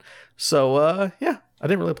catch up on. So yeah, I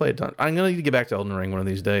didn't really play a ton. I'm gonna need to get back to Elden Ring one of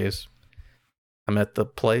these days. I'm at the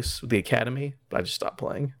place, the academy, but I just stopped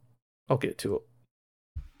playing. I'll get to it.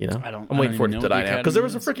 I'm waiting for it to die now, because there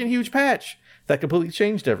was a freaking huge patch that completely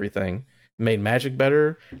changed everything, made Magic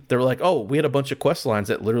better. They were like, oh, we had a bunch of quest lines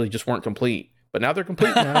that literally just weren't complete, but now they're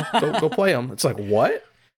complete now. Go play them. It's like, what?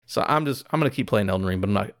 So I'm gonna keep playing Elden Ring, but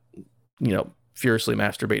I'm not, furiously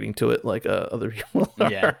masturbating to it like other people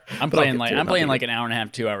are. Yeah, I'm playing like an hour and a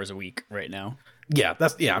half, 2 hours a week right now. Yeah,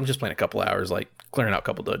 I'm just playing a couple hours, like clearing out a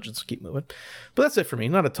couple dungeons, keep moving. But that's it for me.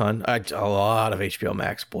 Not a ton. A lot of HBO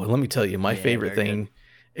Max, boy. Let me tell you, my favorite thing,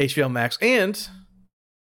 good. HBO Max, and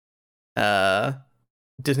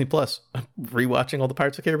Disney Plus. I'm rewatching all the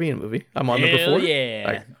Pirates of the Caribbean movie. I'm on number 4.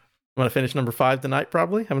 Yeah. I'm gonna finish number 5 tonight,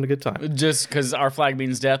 probably. Having a good time. Just because Our Flag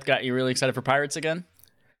Means Death got you really excited for pirates again?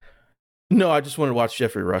 No, I just wanted to watch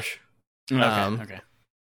Jeffrey Rush. Okay.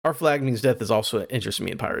 Our Flag Means Death is also interesting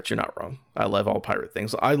me in pirates. You're not wrong. I love all pirate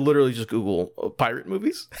things. I literally just Google pirate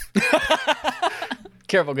movies.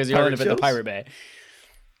 Careful, because you're going to the Pirate Bay.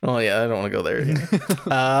 Oh yeah, I don't want to go there again.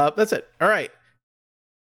 That's it. All right.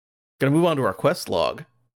 Gonna move on to our quest log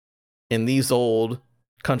in these old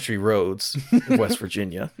country roads in West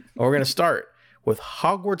Virginia. And we're gonna start with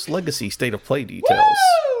Hogwarts Legacy State of Play details.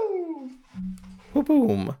 Woo!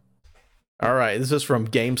 Boom. All right, this is from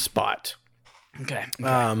GameSpot. Okay.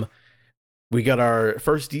 We got our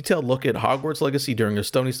first detailed look at Hogwarts Legacy during a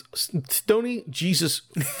Stony Jesus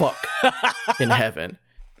fuck in heaven.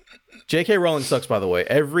 J.K. Rowling sucks, by the way.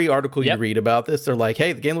 Every article you read about this, they're like,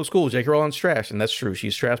 hey, the game looks cool. J.K. Rowling's trash. And that's true.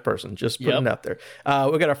 She's a trash person. Just putting it out there.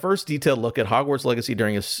 We got our first detailed look at Hogwarts Legacy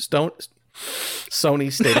during a Sony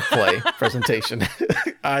State of Play presentation.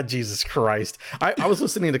 Jesus Christ. I was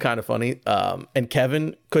listening to Kind of Funny, and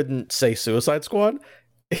Kevin couldn't say Suicide Squad.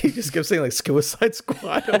 He just kept saying like Suicide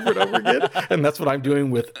Squad over and over again. And that's what I'm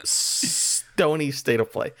doing with Stony State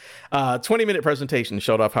of Play. 20-minute presentation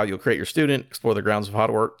showed off how you'll create your student, explore the grounds of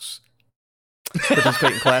Hogwarts,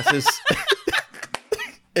 participate in classes,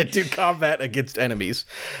 and do combat against enemies.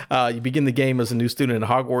 You begin the game as a new student in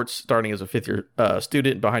Hogwarts, starting as a 5th-year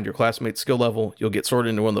student behind your classmates' skill level. You'll get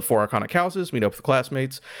sorted into one of the 4 iconic houses, meet up with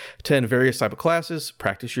classmates, attend various type of classes,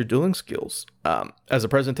 practice your dueling skills. As the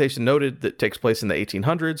presentation noted, that takes place in the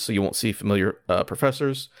 1800s, so you won't see familiar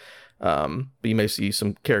professors. But you may see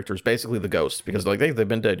some characters, basically the ghosts, because like they've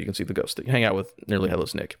been dead. You can see the ghosts. You hang out with Nearly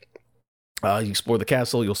Headless Nick. You explore the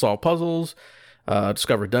castle. You'll solve puzzles.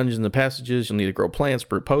 Discover dungeons and passages. You'll need to grow plants,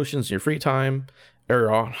 brew potions in your free time. Area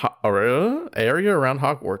around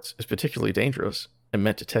Hogwarts is particularly dangerous and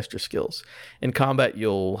meant to test your skills. In combat,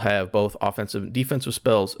 you'll have both offensive and defensive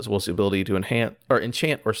spells, as well as the ability to enchant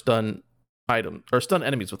or stun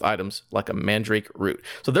enemies with items like a mandrake root.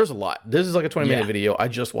 So there's a lot. This is like a 20-minute video. I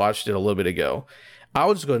just watched it a little bit ago.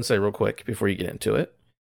 I'll just go ahead and say real quick before you get into it.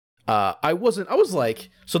 I was like,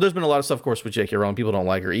 so there's been a lot of stuff, of course, with J.K. Rowling. People don't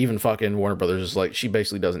like her. Even fucking Warner Brothers is like, she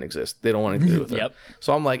basically doesn't exist. They don't want anything to do with her.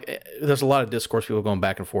 So I'm like, there's a lot of discourse, people going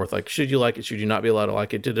back and forth. Like, should you like it? Should you not be allowed to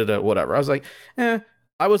like it? Whatever. I was like,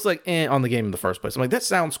 on the game in the first place. I'm like, that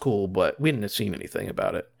sounds cool, but we didn't see anything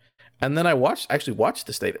about it. And then I actually watched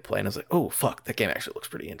the State of Play, and I was like, oh, fuck, that game actually looks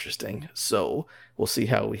pretty interesting. So we'll see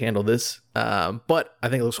how we handle this. But I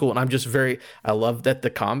think it looks cool. And I love that the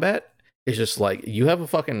combat is just like, you have a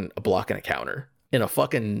block and a counter in a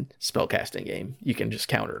fucking spellcasting game. You can just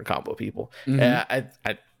counter and combo people. I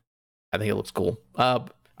think it looks cool.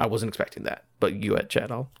 I wasn't expecting that, but you had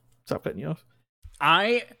Chad. I'll stop cutting you off.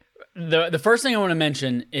 The first thing I want to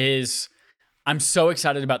mention is I'm so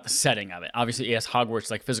excited about the setting of it. Obviously, yes,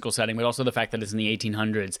 Hogwarts, like physical setting, but also the fact that it's in the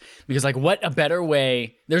 1800s. Because like, what a better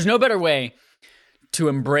way, there's no better way to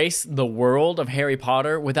embrace the world of Harry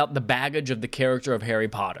Potter without the baggage of the character of Harry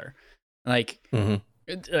Potter. Like,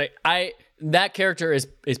 that character is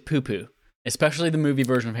poo-poo, especially the movie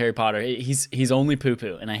version of Harry Potter. He's only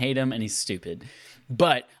poo-poo, and I hate him, and he's stupid.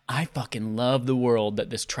 But I fucking love the world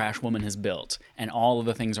that this trash woman has built and all of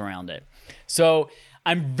the things around it. So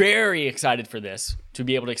I'm very excited for this, to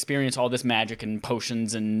be able to experience all this magic and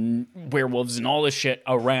potions and werewolves and all this shit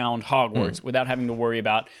around Hogwarts without having to worry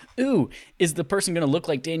about, is the person going to look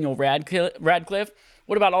like Daniel Radcliffe?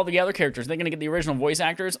 What about all the other characters? They're going to get the original voice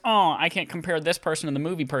actors? Oh, I can't compare this person to the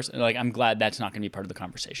movie person. Like, I'm glad that's not going to be part of the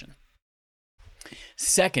conversation.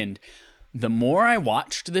 Second, the more I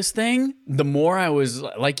watched this thing, the more I was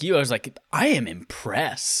like you. I was like, I am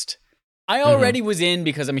impressed. I already was in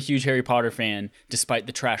because I'm a huge Harry Potter fan, despite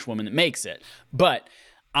the trash woman that makes it. But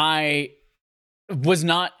I was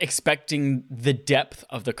not expecting the depth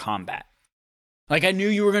of the combat. Like, I knew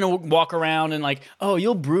you were going to walk around and like, oh,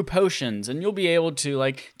 you'll brew potions and you'll be able to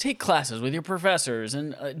like take classes with your professors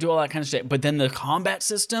and do all that kind of shit. But then the combat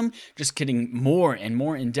system just getting more and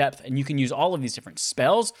more in depth, and you can use all of these different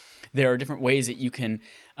spells. There are different ways that you can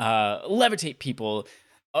levitate people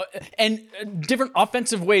and different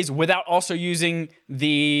offensive ways without also using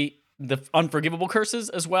the unforgivable curses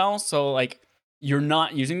as well. So like, you're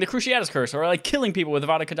not using the Cruciatus curse or like killing people with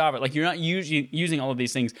Avada Kedavra. Like, you're not using all of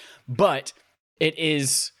these things, but it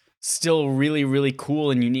is still really, really cool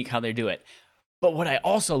and unique how they do it. But what I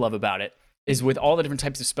also love about it is with all the different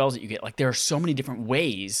types of spells that you get, like, there are so many different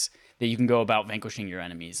ways that you can go about vanquishing your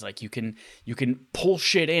enemies. Like you can pull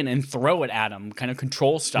shit in and throw it at them, kind of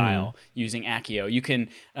control style using Accio. You can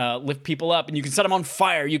lift people up and you can set them on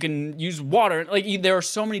fire. You can use water. Like there are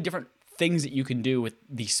so many different things that you can do with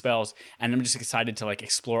these spells, and I'm just excited to like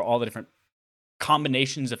explore all the different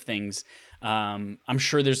combinations of things. I'm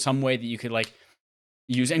sure there's some way that you could like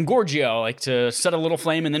use Engorgio, like to set a little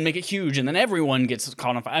flame and then make it huge, and then everyone gets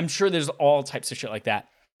caught on fire. I'm sure there's all types of shit like that.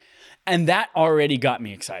 And that already got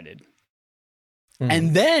me excited.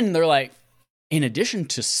 And then they're like, in addition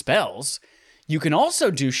to spells, you can also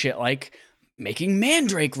do shit like making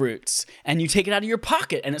mandrake roots, and you take it out of your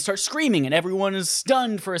pocket and it starts screaming and everyone is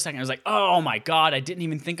stunned for a second. I was like, oh my God, I didn't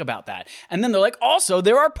even think about that. And then they're like, also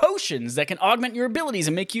there are potions that can augment your abilities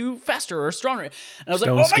and make you faster or stronger. And I was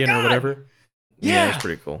Stone like, oh my skin God. or whatever. Yeah, it's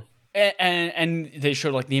pretty cool. And they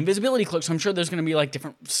showed like the invisibility cloak, so I'm sure there's going to be like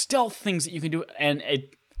different stealth things that you can do. And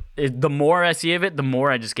the more I see of it, the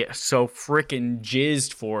more I just get so freaking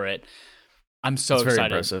jizzed for it. I'm so excited. Very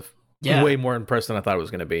impressive. Yeah. Way more impressed than I thought it was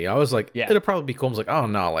going to be. I was like, it'll probably be cool. I was like, oh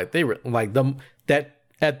no, like they were like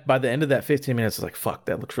by the end of that 15 minutes, I was like, fuck,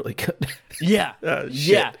 that looks really good. Yeah.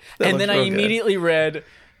 Yeah. And then I immediately read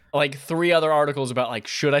like 3 other articles about like,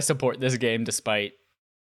 should I support this game despite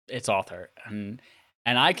its author? And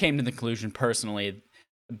I came to the conclusion personally,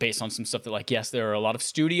 based on some stuff that like, yes, there are a lot of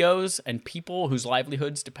studios and people whose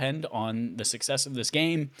livelihoods depend on the success of this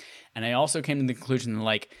game. And I also came to the conclusion that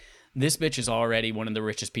like, this bitch is already one of the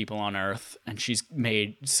richest people on earth, and she's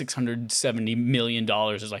made $670 million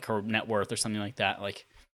as like her net worth or something like that. Like,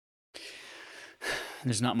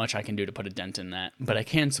 there's not much I can do to put a dent in that, but I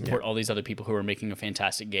can support all these other people who are making a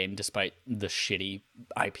fantastic game despite the shitty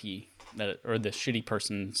IP or the shitty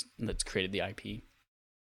person that's created the IP.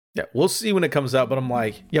 Yeah, we'll see when it comes out, but I'm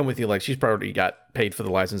like, yeah, I'm with you. Like, she's probably got paid for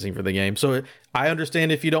the licensing for the game. So I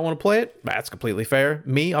understand if you don't want to play it. That's completely fair.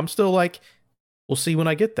 Me, I'm still like, we'll see when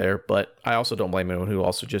I get there, but I also don't blame anyone who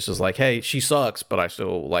also just is like, hey, she sucks, but I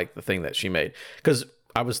still like the thing that she made. Because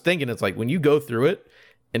I was thinking, it's like when you go through it,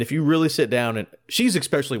 and if you really sit down, and she's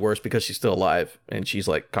especially worse because she's still alive and she's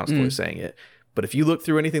like constantly saying it. But if you look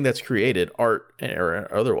through anything that's created, art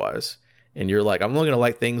or otherwise, and you're like, I'm only going to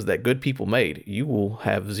like things that good people made, you will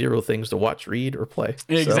have 0 things to watch, read, or play.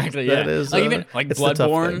 Exactly, so yeah. That is, like even like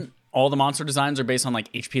Bloodborne, all the monster designs are based on like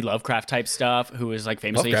H.P. Lovecraft type stuff, who is like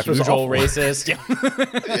famously a huge old racist.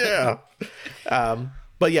 Yeah.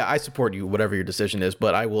 But yeah, I support you, whatever your decision is.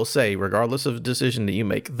 But I will say, regardless of the decision that you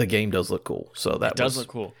make, the game does look cool. So that does look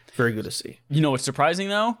cool. Very good to see. You know what's surprising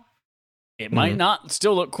though? It might not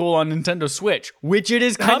still look cool on Nintendo Switch, which it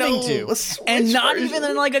is coming to. And not even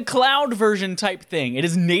in like a cloud version type thing. It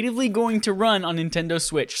is natively going to run on Nintendo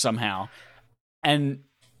Switch somehow. And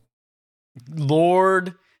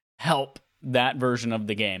Lord help that version of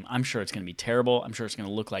the game. I'm sure it's going to be terrible. I'm sure it's going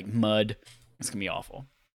to look like mud. It's going to be awful.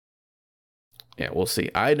 Yeah, we'll see.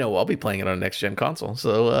 I know I'll be playing it on a next-gen console,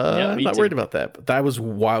 so I'm not worried about that. But that was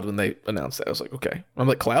wild when they announced that. I was like, okay. I'm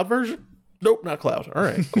like, cloud version? Nope, not cloud. All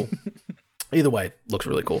right, cool. Either way, looks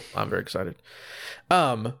really cool. I'm very excited.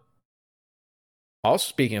 Also,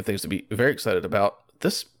 speaking of things to be very excited about,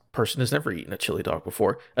 this person has never eaten a chili dog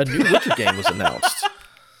before. A new Witcher game was announced.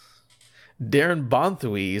 Darren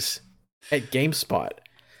Bonthouise at GameSpot.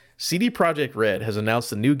 CD Projekt Red has announced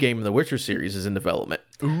the new game in the Witcher series is in development.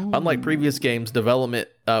 Ooh. Unlike previous games, development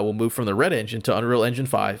will move from the Red Engine to Unreal Engine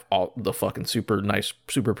 5, all the fucking super nice,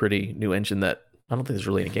 super pretty new engine that I don't think there's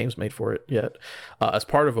really any games made for it yet, as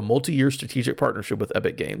part of a multi-year strategic partnership with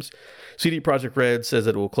Epic Games. CD Projekt Red says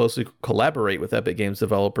that it will closely collaborate with Epic Games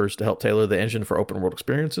developers to help tailor the engine for open world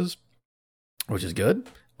experiences, which is good.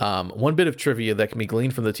 One bit of trivia that can be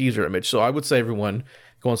gleaned from the teaser image. So I would say, everyone,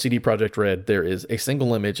 go on CD Projekt Red. There is a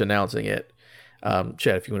single image announcing it.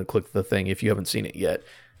 Chad, if you want to click the thing, if you haven't seen it yet.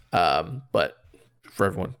 But for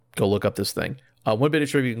everyone, go look up this thing. One bit of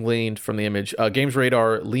trivia gleaned from the image. Games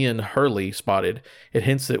Radar Leon Hurley spotted. It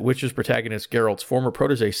hints that Witcher's protagonist Geralt's former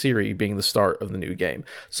protege Ciri being the start of the new game.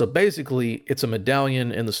 So basically, it's a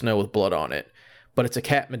medallion in the snow with blood on it. But it's a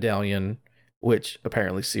cat medallion, which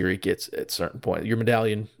apparently Ciri gets at a certain point. Your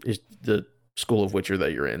medallion is the school of Witcher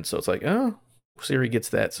that you're in. So it's like, oh, Ciri gets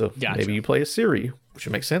that. So maybe you play as Ciri, which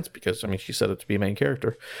would make sense because, I mean, she set up to be a main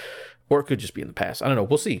character. Or it could just be in the past. I don't know.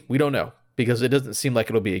 We'll see. We don't know because it doesn't seem like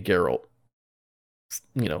it'll be a Geralt.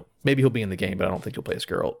 You know, maybe he'll be in the game, but I don't think he'll play as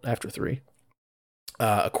Geralt after 3.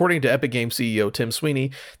 According to Epic Games CEO Tim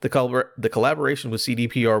Sweeney, the collaboration with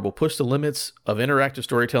CDPR will push the limits of interactive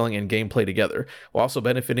storytelling and gameplay together, while also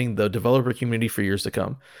benefiting the developer community for years to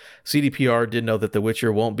come. CDPR did know that The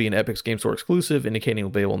Witcher won't be an Epic's Game Store exclusive, indicating it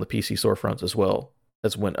will be able on the PC storefronts as well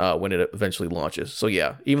That's when it eventually launches. So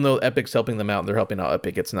yeah, even though Epic's helping them out, they're helping out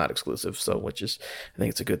Epic. It's not exclusive, so which is I think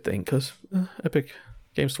it's a good thing because Epic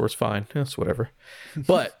Game Store's fine. It's whatever.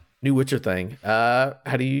 But new Witcher thing.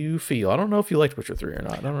 How do you feel? I don't know if you liked Witcher 3 or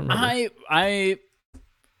not. I don't remember.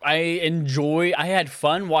 I had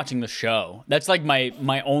fun watching the show. That's like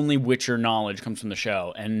my only Witcher knowledge comes from the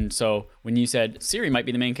show. And so when you said Ciri might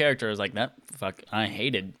be the main character, I was like, I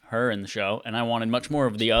hated her in the show, and I wanted much more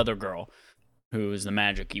of the other girl, who is the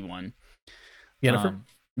magic-y one. Yennefer?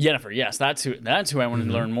 Yennefer, yes, that's who I wanted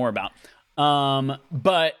to learn more about.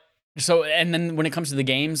 But so, and then when it comes to the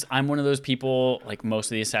games, I'm one of those people, like most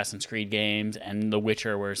of the Assassin's Creed games and The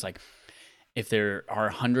Witcher, where it's like, if there are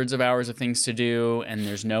hundreds of hours of things to do and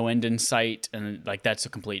there's no end in sight, and like that's a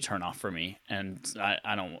complete turnoff for me. And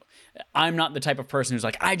I'm not the type of person who's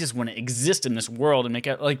like, I just want to exist in this world and make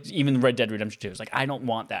it like even Red Dead Redemption 2 is like, I don't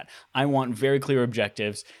want that. I want very clear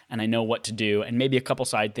objectives and I know what to do and maybe a couple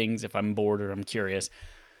side things if I'm bored or I'm curious.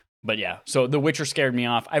 But yeah, so The Witcher scared me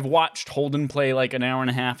off. I've watched Holden play like an hour and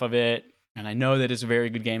a half of it, and I know that it's a very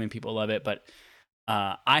good game and people love it, but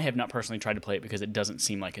I have not personally tried to play it because it doesn't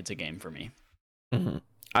seem like it's a game for me. Mm-hmm.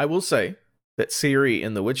 I will say that Ciri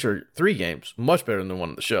in the Witcher 3 games much better than the one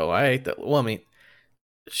in the show. I hate that. Well, I mean,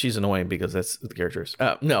 she's annoying because that's the characters.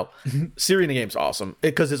 No, Ciri in the game's awesome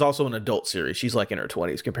because it's also an adult Ciri. She's like in her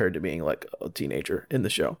 20s compared to being like a teenager in the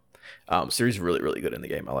show. Ciri's really, really good in the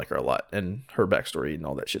game. I like her a lot, and her backstory and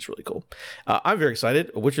all that shit's really cool. I'm very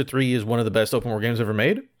excited. Witcher 3 is one of the best open world games ever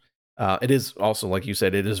made. It is also, like you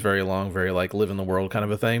said, it is very long, very like live in the world kind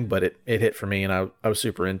of a thing, but it hit for me, and I was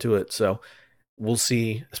super into it. So we'll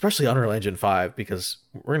see, especially Unreal Engine 5, because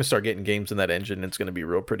we're going to start getting games in that engine, and it's going to be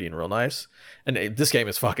real pretty and real nice. And this game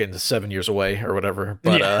is fucking 7 years away or whatever,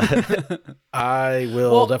 but I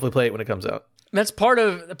will definitely play it when it comes out. That's part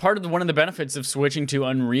of one of the benefits of switching to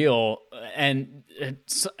Unreal. And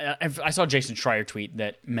I saw Jason Schreier tweet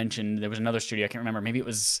that mentioned there was another studio, I can't remember, maybe it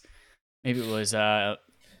was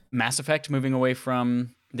Mass Effect moving away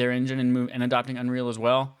from their engine and adopting Unreal as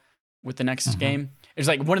well with the next game. It's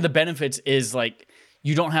like one of the benefits is like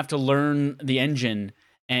you don't have to learn the engine,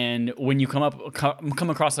 and when you come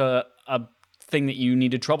across a thing that you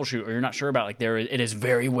need to troubleshoot or you're not sure about, like it is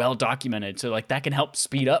very well documented. So like that can help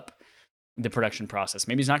speed up the production process.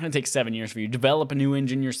 Maybe it's not going to take 7 years for you. Develop a new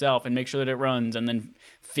engine yourself and make sure that it runs, and then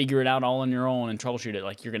figure it out all on your own and troubleshoot it.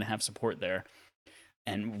 Like you're going to have support there,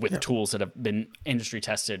 and with tools that have been industry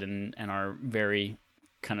tested and are very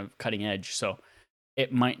kind of cutting edge. So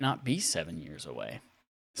it might not be 7 years away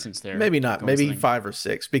since they're maybe 5 or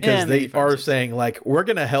 6, because they are saying like, we're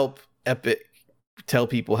going to help Epic tell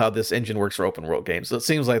people how this engine works for open world games. So it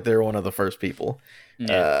seems like they're one of the first people.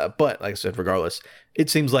 But like I said, regardless, it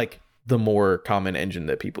seems like the more common engine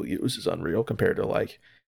that people use is Unreal compared to like,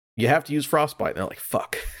 you have to use Frostbite. And they're like,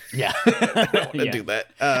 fuck. Yeah. I don't want to do that.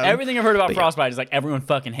 Everything I've heard about Frostbite is like, everyone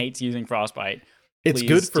fucking hates using Frostbite. It's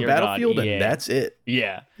good for Battlefield, and that's it.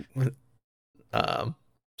 Yeah.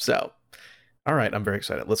 So, all right, I'm very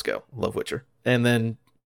excited. Let's go. Love Witcher. And then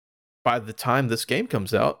by the time this game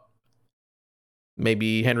comes out,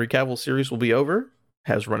 maybe Henry Cavill's series will be over,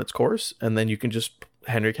 has run its course, and then you can just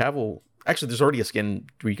Henry Cavill. Actually, there's already a skin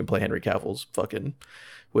where you can play Henry Cavill's fucking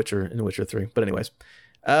Witcher in Witcher 3. But anyways,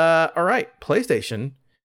 all right, PlayStation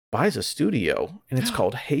buys a studio, and it's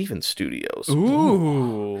called Haven Studios.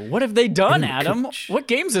 Ooh, what have they done, Adam? What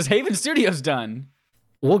games has Haven Studios done?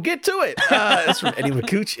 We'll get to it. It's from Eddie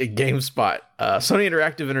McCooch at GameSpot. Sony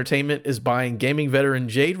Interactive Entertainment is buying gaming veteran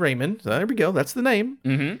Jade Raymond. There we go. That's the name.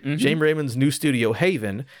 Jade Raymond's new studio,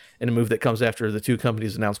 Haven, in a move that comes after the two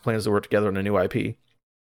companies announced plans to work together on a new IP.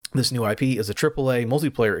 This new IP is a AAA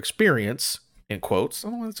multiplayer experience, in quotes. I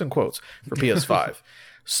don't know why it's in quotes, for PS5.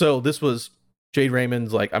 So this was Jade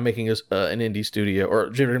Raymond's like, I'm making an indie studio, or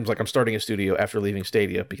Jade Raymond's like, I'm starting a studio after leaving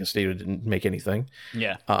Stadia because Stadia didn't make anything.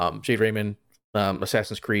 Yeah. Jade Raymond,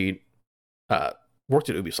 Assassin's Creed, worked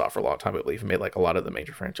at Ubisoft for a long time, I believe, and made like a lot of the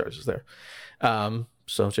major franchises there.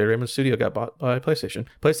 So Jade Raymond's studio got bought by PlayStation.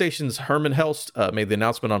 PlayStation's Herman Helst made the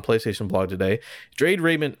announcement on PlayStation blog today. Jade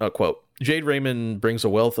Raymond, quote, Jade Raymond brings a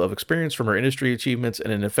wealth of experience from her industry achievements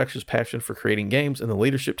and an infectious passion for creating games, and the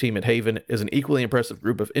leadership team at Haven is an equally impressive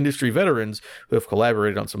group of industry veterans who have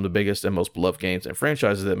collaborated on some of the biggest and most beloved games and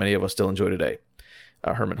franchises that many of us still enjoy today.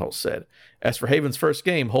 Herman Hulst said. As for Haven's first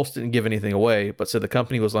game, Hulst didn't give anything away, but said the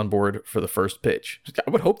company was on board for the first pitch. I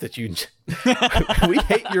would hope that you... We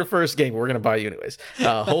hate your first game. We're going to buy you anyways.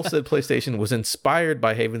 Hulst said PlayStation was inspired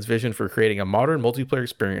by Haven's vision for creating a modern multiplayer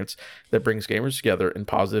experience that brings gamers together in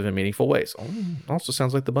positive and meaningful ways. Also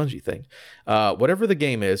sounds like the Bungie thing. Whatever the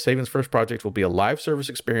game is, Haven's first project will be a live service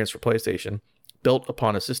experience for PlayStation, built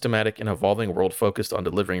upon a systematic and evolving world focused on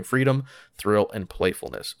delivering freedom, thrill, and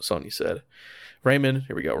playfulness, Sony said. Raymond,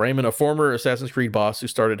 here we go. Raymond, a former Assassin's Creed boss who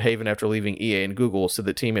started Haven after leaving EA and Google, said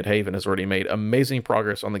the team at Haven has already made amazing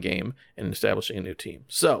progress on the game and establishing a new team.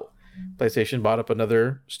 So, PlayStation bought up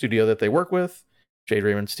another studio that they work with, Jade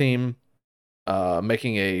Raymond's team,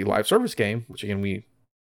 making a live service game, which again,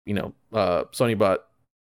 Sony bought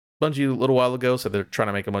Bungie a little while ago, so they're trying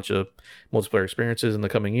to make a bunch of multiplayer experiences in the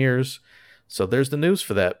coming years. So there's the news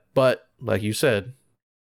for that. But like you said,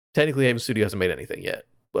 technically Haven Studio hasn't made anything yet.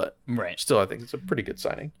 But still, I think it's a pretty good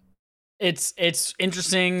signing. It's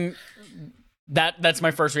interesting. That's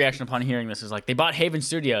my first reaction upon hearing this is like they bought Haven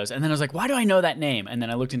Studios, and then I was like, why do I know that name? And then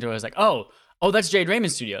I looked into it. I was like, oh, that's Jade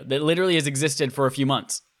Raymond Studio that literally has existed for a few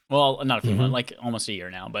months. Well, not a few months, like almost a year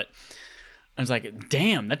now. But I was like,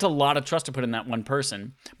 damn, that's a lot of trust to put in that one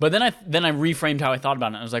person. But then I reframed how I thought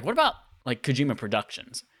about it. I was like, what about like Kojima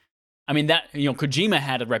Productions? I mean, that, Kojima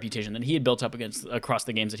had a reputation that he had built up across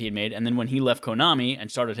the games that he had made. And then when he left Konami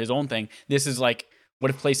and started his own thing, this is like,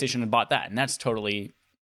 what if PlayStation had bought that? And that's totally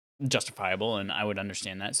justifiable, and I would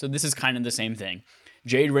understand that. So this is kind of the same thing.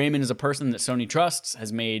 Jade Raymond is a person that Sony trusts,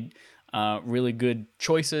 has made really good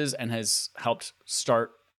choices, and has helped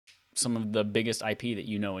start some of the biggest IP that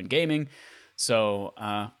in gaming. So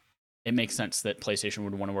it makes sense that PlayStation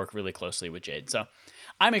would want to work really closely with Jade. So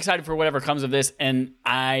I'm excited for whatever comes of this, and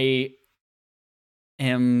I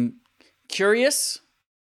am curious.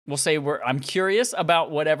 We'll say I'm curious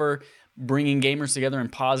about whatever bringing gamers together in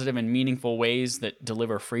positive and meaningful ways that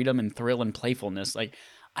deliver freedom and thrill and playfulness. Like,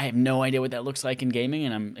 I have no idea what that looks like in gaming,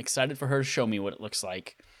 and I'm excited for her to show me what it looks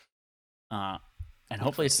like. And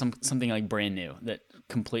hopefully it's something like brand new that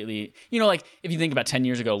completely, like if you think about 10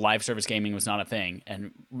 years ago, live service gaming was not a thing,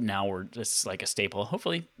 and now we're just like a staple.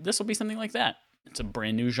 Hopefully this will be something like that. It's a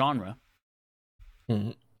brand new genre.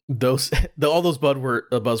 Mm-hmm. All those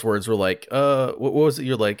buzzwords were like, what was it?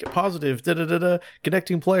 You're like positive,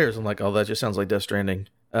 connecting players. I'm like, oh, that just sounds like Death Stranding,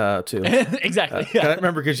 too. Exactly. Yeah. I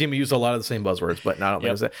remember Kojima used a lot of the same buzzwords, but I don't think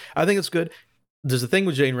it was that. I think it's good. There's a thing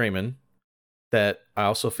with Jade Raymond that I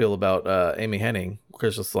also feel about Amy Hennig,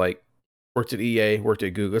 because it's like worked at EA, worked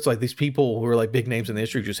at Google. It's like these people who are like big names in the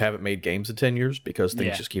industry just haven't made games in 10 years because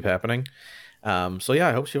things just keep happening. So yeah,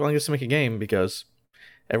 I hope she finally gets to make a game because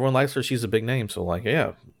everyone likes her. She's a big name. So like,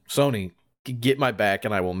 yeah, Sony, get my back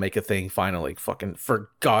and I will make a thing finally. Fucking, for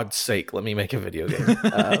God's sake, let me make a video game.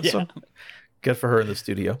 So good for her in the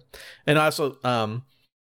studio. And also,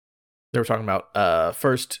 they were talking about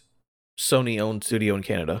first Sony-owned studio in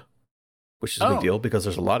Canada, which is a big deal because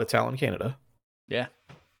there's a lot of talent in Canada. Yeah.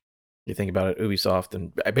 You think about it, Ubisoft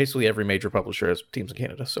and basically every major publisher has teams in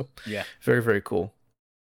Canada. So yeah, very, very cool.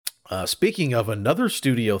 Speaking of another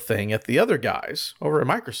studio thing at the other guys over at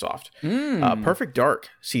Microsoft, Perfect Dark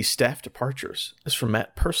sees staff departures. This is from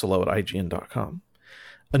Matt Purslow at IGN.com.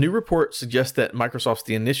 A new report suggests that Microsoft's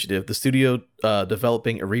The Initiative, the studio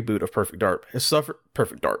developing a reboot of Perfect Dark, has suffered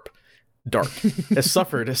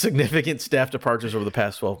significant staff departures over the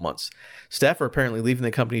past 12 months. Staff are apparently leaving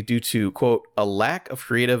the company due to, quote, a lack of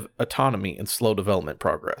creative autonomy and slow development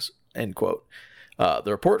progress, end quote.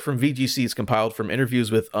 The report from VGC is compiled from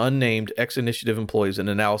interviews with unnamed ex-Initiative employees and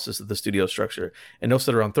analysis of the studio structure, and notes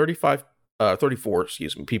that around 34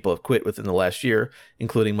 people have quit within the last year,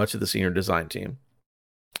 including much of the senior design team.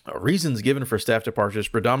 Reasons given for staff departures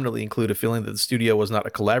predominantly include a feeling that the studio was not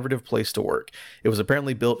a collaborative place to work. It was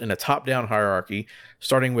apparently built in a top-down hierarchy,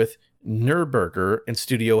 starting with Nurburger and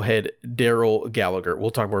studio head Daryl Gallagher.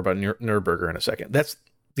 We'll talk more about Nurburger in a second.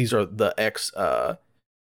 These are the ex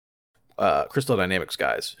Crystal Dynamics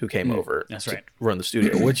guys who came over to run the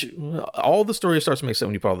studio, which all the story starts to make sense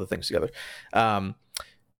when you put all the things together.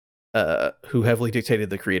 Who heavily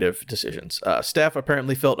dictated the creative decisions. Staff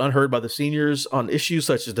apparently felt unheard by the seniors on issues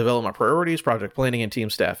such as development priorities, project planning, and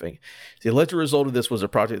team staffing. The alleged result of this was a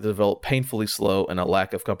project that developed painfully slow and a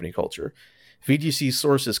lack of company culture. VGC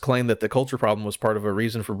sources claim that the culture problem was part of a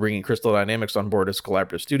reason for bringing Crystal Dynamics on board as a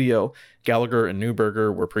collaborative studio. Gallagher and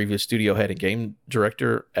Newberger were previous studio head and game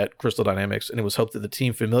director at Crystal Dynamics, and it was hoped that the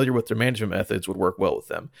team familiar with their management methods would work well with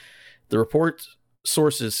them. The report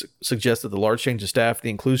sources suggest that the large change of staff,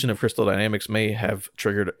 the inclusion of Crystal Dynamics, may have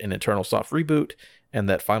triggered an internal soft reboot, and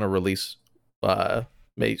that final release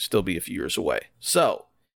may still be a few years away. So,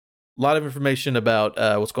 a lot of information about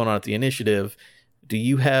what's going on at the Initiative. Do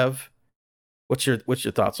you have... What's your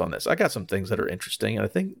thoughts on this? I got some things that are interesting, and I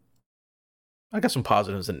think I got some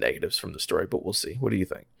positives and negatives from the story, but we'll see. What do you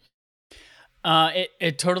think?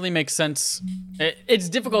 It totally makes sense. It's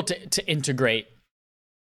difficult to integrate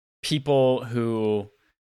people who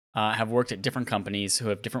have worked at different companies, who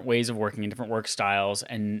have different ways of working and different work styles,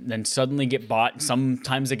 and then suddenly get bought,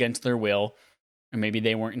 sometimes against their will, and maybe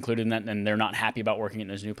they weren't included in that, and they're not happy about working in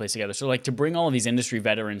this new place together. So like to bring all of these industry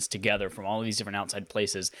veterans together from all of these different outside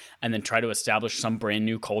places and then try to establish some brand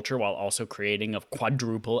new culture while also creating a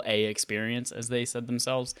quadruple A experience, as they said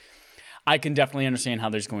themselves, I can definitely understand how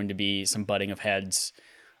there's going to be some butting of heads.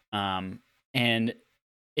 And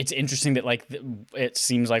it's interesting that like it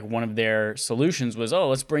seems like one of their solutions was, oh,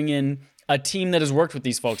 let's bring in a team that has worked with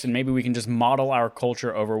these folks and maybe we can just model our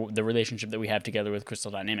culture over the relationship that we have together with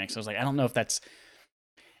Crystal Dynamics. I was like, I don't know if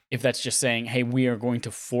that's just saying, hey, we are going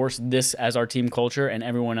to force this as our team culture and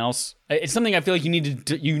everyone else. It's something I feel like you need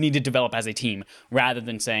to develop as a team rather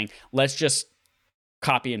than saying, let's just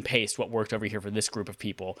copy and paste what worked over here for this group of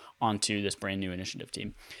people onto this brand new initiative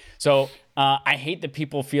team. So I hate that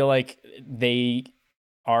people feel like they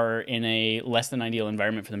are in a less than ideal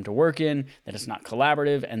environment for them to work in, that it's not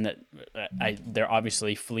collaborative, and that they're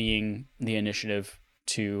obviously fleeing the initiative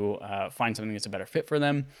to find something that's a better fit for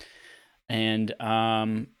them. And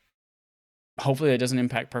hopefully that doesn't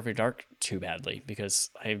impact Perfect Dark too badly,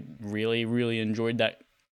 because I really, really enjoyed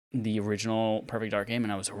the original Perfect Dark game,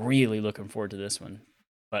 and I was really looking forward to this one.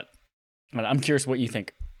 But I'm curious what you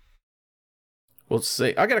think. We'll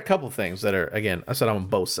see. I got a couple things that are, again, I said I'm on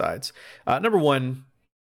both sides. Number one,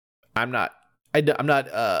 I'm not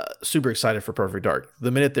super excited for Perfect Dark.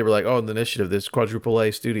 The minute they were like, oh, the initiative, this quadruple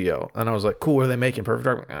A studio, and I was like, cool, what are they making? Perfect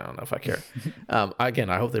Dark? I don't know if I care. Again,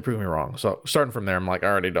 I hope they prove me wrong. So starting from there, I'm like, I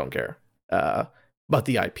already don't care about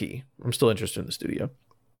the IP. I'm still interested in the studio.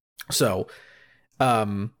 So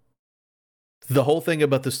the whole thing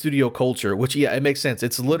about the studio culture, which, yeah, it makes sense.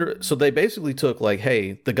 It's literally, so they basically took like,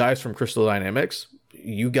 hey, the guys from Crystal Dynamics,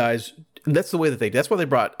 you guys, that's the way that that's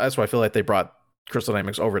why I feel like they brought Crystal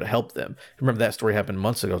Dynamics over to help them. Remember that story happened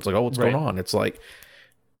months ago. It's like, oh, what's going on? It's like,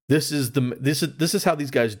 this is how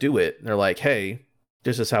these guys do it. And they're like, hey,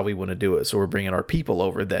 this is how we want to do it. So we're bringing our people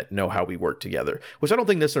over that know how we work together, which I don't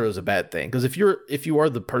think necessarily is a bad thing. Because if you are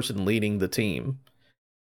the person leading the team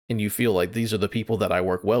and you feel like these are the people that I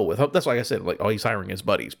work well with, that's why I said, like, oh, he's hiring his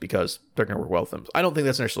buddies because they're going to work well with them. I don't think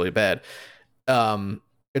that's necessarily bad.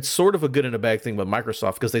 It's sort of a good and a bad thing with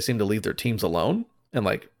Microsoft because they seem to leave their teams alone, and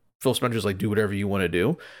like Phil Spencer's like, do whatever you want to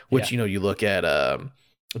do, which, you look at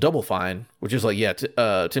Double Fine, which is like, yeah,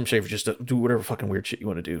 Tim Schafer, just do whatever fucking weird shit you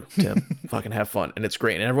want to do, Tim. Fucking have fun. And it's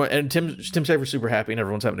great. And Tim Schafer's super happy and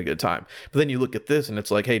everyone's having a good time. But then you look at this and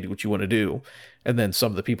it's like, hey, do what you want to do. And then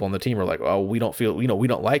some of the people on the team are like, oh, we don't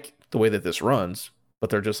like the way that this runs.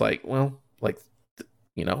 But they're just like, well, like,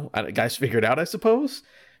 guys figure it out, I suppose,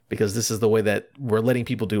 because this is the way that we're letting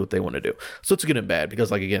people do what they want to do. So it's good and bad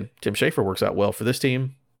because, like, again, Tim Schafer works out well for this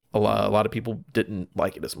team. A lot of people didn't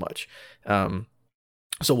like it as much.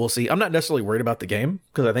 So we'll see. I'm not necessarily worried about the game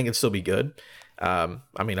because I think it'd still be good. I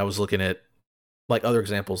was looking at like other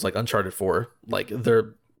examples, like Uncharted 4, like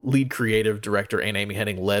their lead creative director and Amy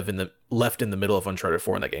Hennig left in the middle of Uncharted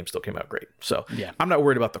 4, and that game still came out great. So yeah, I'm not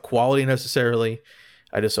worried about the quality necessarily.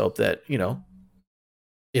 I just hope that,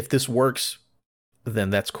 if this works, then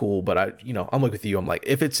that's cool. But I'm like with you. I'm like,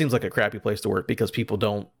 if it seems like a crappy place to work because people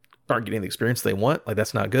aren't getting the experience they want, like,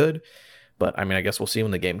 that's not good. But I guess we'll see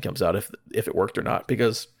when the game comes out if it worked or not,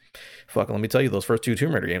 because fucking, let me tell you, those first two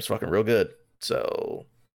Tomb Raider games fucking real good. So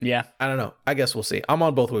yeah, I don't know. I guess we'll see. I'm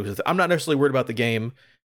on both ways with it. I'm not necessarily worried about the game.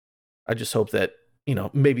 I just hope that,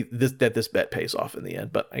 maybe this bet pays off in the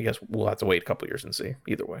end, but I guess we'll have to wait a couple years and see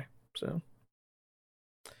either way. So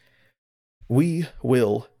we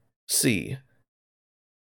will see.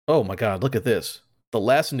 Oh my God, look at this. The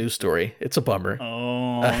last news story. It's a bummer.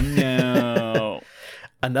 Oh no.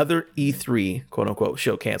 Another E3 quote unquote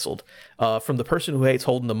show canceled. From the person who hates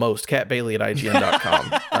Holden the most, Kat Bailey at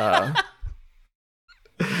IGN.com.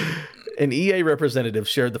 An EA representative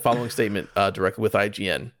shared the following statement directly with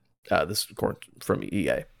IGN. This is from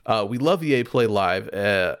EA. We love EA Play Live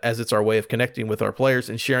as it's our way of connecting with our players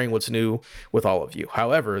and sharing what's new with all of you.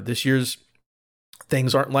 However, this year's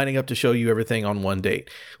things aren't lining up to show you everything on one date.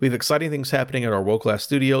 We have exciting things happening at our world-class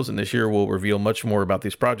studios, and this year we'll reveal much more about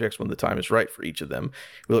these projects when the time is right for each of them.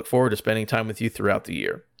 We look forward to spending time with you throughout the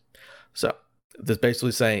year. So this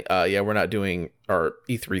basically saying, we're not doing our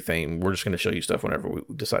E3 thing. We're just going to show you stuff whenever we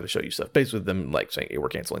decide to show you stuff. Basically them like saying, hey, we're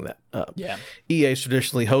canceling that. EA's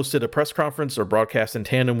traditionally hosted a press conference or broadcast in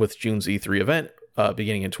tandem with June's E3 event.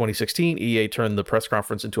 Beginning in 2016, EA turned the press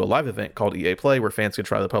conference into a live event called EA Play, where fans could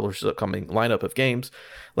try the publisher's upcoming lineup of games.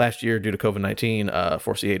 Last year, due to COVID-19,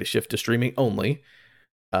 forced EA to shift to streaming only.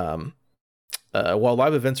 while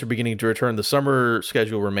live events are beginning to return, the summer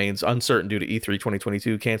schedule remains uncertain due to E3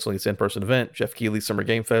 2022 canceling its in-person event. Jeff Keighley's Summer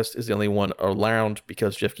Game Fest is the only one around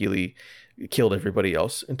because Jeff Keighley killed everybody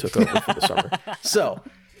else and took over for the summer. So,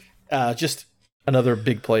 just another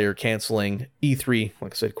big player canceling E3,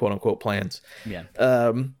 like I said, quote unquote plans. Yeah.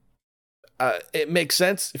 It makes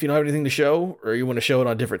sense if you don't have anything to show or you want to show it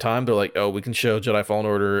on a different time. They're like, oh, we can show Jedi Fallen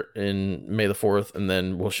Order in May the 4th and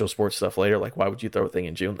then we'll show sports stuff later. Like, why would you throw a thing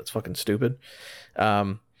in June? That's fucking stupid.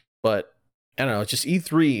 But I don't know. It's just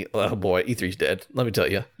E3. Oh boy, E3's dead. Let me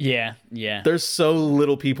tell you. Yeah. There's so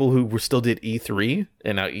little people who still did E3,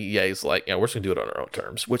 and now EA's like, yeah, we're just gonna do it on our own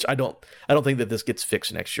terms. Which I don't think that this gets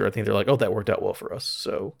fixed next year. I think they're like, oh, that worked out well for us.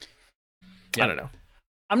 So I don't know.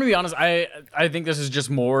 I'm gonna be honest. I think this is just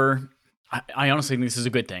more. I honestly think this is a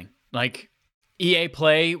good thing. Like EA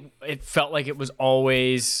Play, it felt like it was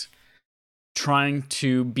always trying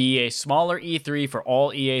to be a smaller E3 for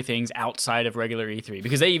all EA things outside of regular E3,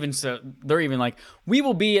 because they're even like, we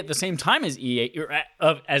will be at the same time as EA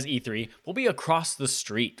as E3. We'll be across the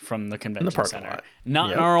street from the convention center,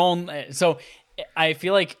 not in our own. So I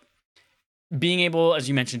feel like being able, as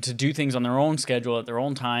you mentioned, to do things on their own schedule at their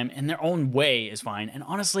own time and their own way is fine. And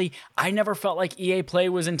honestly, I never felt like EA Play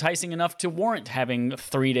was enticing enough to warrant having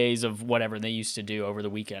 3 days of whatever they used to do over the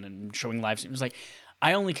weekend and showing live streams. It was like,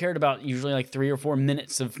 I only cared about usually like 3 or 4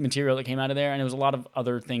 minutes of material that came out of there, and there was a lot of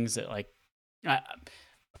other things that, like,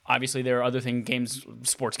 obviously there are other games,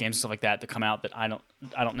 sports games, stuff like that come out that I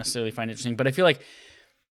don't necessarily find interesting. But I feel like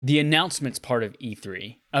the announcements part of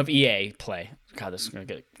E3 of EA Play, God, this is gonna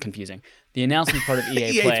get confusing. The announcement part of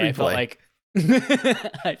EA Play,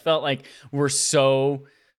 I felt like we're so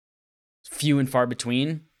few and far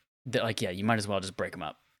between that, like, yeah, you might as well just break them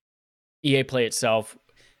up. EA Play itself,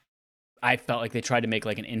 I felt like they tried to make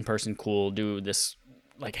like an in-person do this,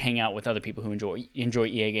 like hang out with other people who enjoy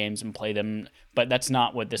EA games and play them, but that's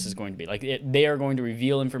not what this is going to be. Like they are going to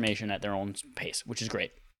reveal information at their own pace, which is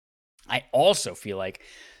great. I also feel like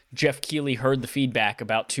Jeff Keighley heard the feedback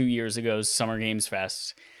about 2 years ago's Summer Games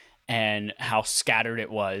Fest and how scattered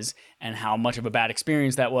it was and how much of a bad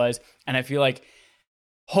experience that was. And I feel like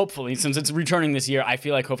hopefully, since it's returning this year, I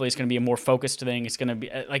feel like hopefully it's going to be a more focused thing. It's going to be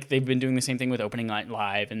like they've been doing the same thing with Opening Night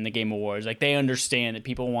Live and the Game Awards. Like they understand that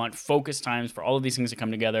people want focused times for all of these things to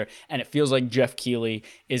come together. And it feels like Jeff Keighley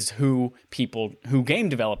is who game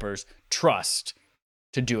developers trust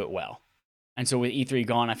to do it well. And so with E3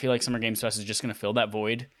 gone, I feel like Summer Games Fest is just going to fill that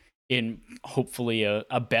void in hopefully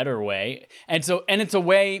a better way. And it's a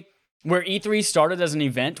way where E3 started as an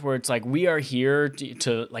event where it's like, we are here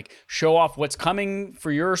to like show off what's coming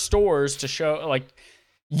for your stores, to show like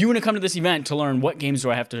you want to come to this event to learn what games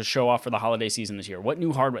do I have to show off for the holiday season this year? What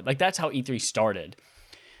new hardware? Like that's how E3 started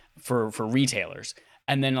for retailers.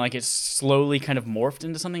 And then like it's slowly kind of morphed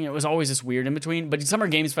into something. It was always this weird in between, but Summer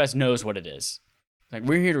Games Fest knows what it is. Like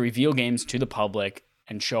we're here to reveal games to the public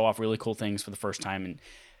and show off really cool things for the first time.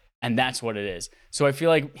 And that's what it is. So I feel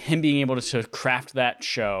like him being able to craft that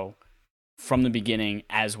show from the beginning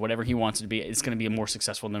as whatever he wants it to be, it's going to be more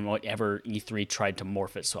successful than whatever E3 tried to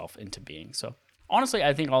morph itself into being. So honestly,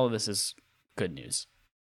 I think all of this is good news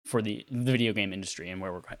for the video game industry and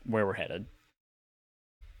where we're headed.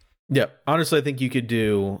 Yeah, honestly, I think you could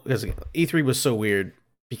do, because E3 was so weird.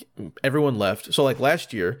 Everyone left. So like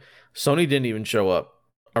last year, Sony didn't even show up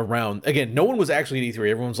around. Again, no one was actually at E3.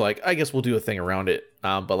 Everyone's like, I guess we'll do a thing around it.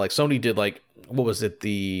 But like Sony did, like, what was it?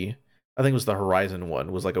 I think it was the Horizon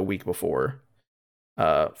one, was like a week before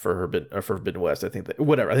for Forbidden West. I think that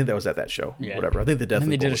was at that show. Yeah. Whatever. I think the Deathly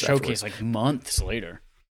Bolt. And they did a showcase like months later.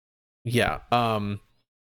 Yeah.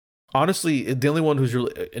 Honestly, the only one who's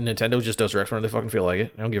really Nintendo just does directs whenever they fucking feel like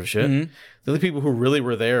it. I don't give a shit. Mm-hmm. The only people who really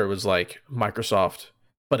were there was like Microsoft.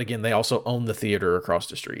 But again, they also own the theater across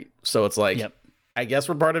the street. So it's like, yep. I guess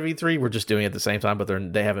we're part of E3. We're just doing it at the same time, but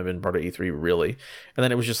they haven't been part of E3 really. And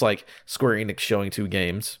then it was just like Square Enix showing 2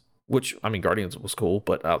 games, which, I mean, Guardians was cool,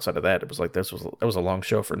 but outside of that, it was like that was a long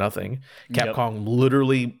show for nothing. Capcom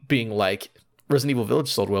literally being like, Resident Evil Village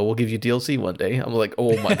sold well, we'll give you DLC one day. I'm like,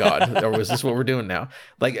 oh my god, or is this what we're doing now?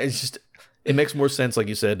 Like, it makes more sense, like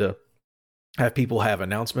you said, to have people have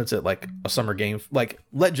announcements at like a summer game, like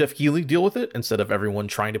let Jeff Keighley deal with it instead of everyone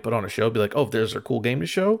trying to put on a show. Be like, oh, if there's a cool game to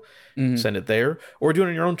show, send it there, or do it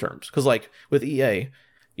on your own terms. Because like with EA,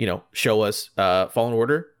 show us Fallen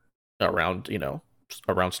Order around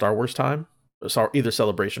Star Wars time, either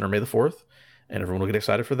Celebration or May the 4th, and everyone will get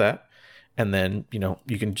excited for that. And then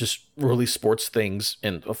you can just release sports things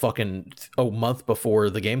in a month before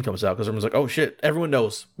the game comes out, because everyone's like, oh shit, everyone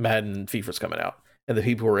knows Madden and FIFA's coming out. And the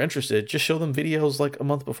people who are interested, just show them videos like a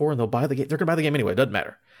month before and they'll buy the game. They're going to buy the game anyway. It doesn't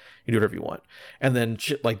matter. You do whatever you want. And then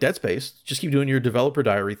shit like Dead Space, just keep doing your developer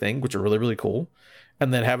diary thing, which are really, really cool.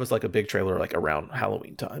 And then have us like a big trailer like around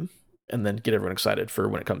Halloween time. And then get everyone excited for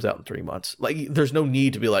when it comes out in 3 months. Like, there's no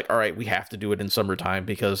need to be like, all right, we have to do it in summertime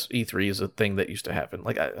because E3 is a thing that used to happen.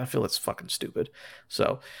 Like, I feel it's fucking stupid.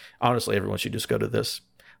 So, honestly, everyone should just go to this.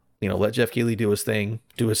 You know, let Jeff Keighley do his thing,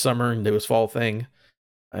 do his summer and do his fall thing.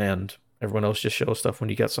 And everyone else just show stuff when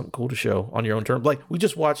you got something cool to show on your own terms. Like, we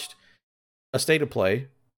just watched a State of Play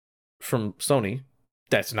from Sony.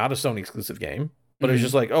 That's not a Sony exclusive game. But it's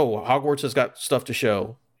just like, oh, Hogwarts has got stuff to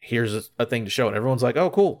show. Here's a thing to show. And everyone's like,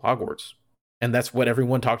 oh, cool, Hogwarts. And that's what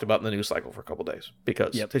everyone talked about in the news cycle for a couple days.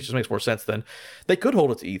 Because it just makes more sense than they could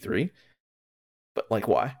hold it to E3. But, like,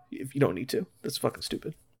 why? If you don't need to. That's fucking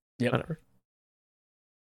stupid. Yep. Whatever.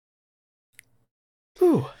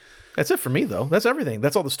 Ooh. That's it for me, though. That's everything.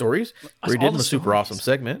 That's all the stories. We did a super awesome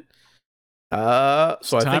segment. So I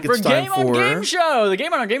think it's time for Game on Game Show. The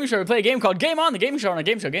Game on our Game Show. We play a game called Game on the Game Show on our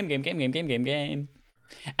Game Show. Game.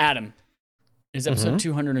 Adam, it's episode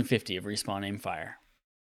 250 of Respawn Aim Fire.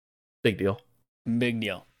 Big deal.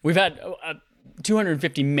 We've had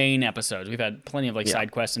 250 main episodes. We've had plenty of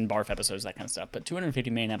side quests and barf episodes, that kind of stuff, but 250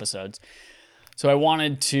 main episodes. So I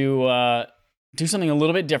wanted to do something a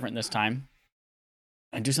little bit different this time.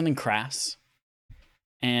 And do something crass.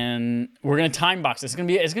 And we're gonna time box this.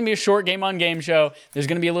 It's gonna be a short Game on Game Show. There's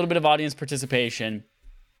gonna be a little bit of audience participation.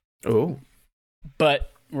 Oh.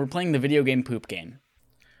 But we're playing the video game poop game.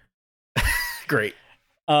 Great.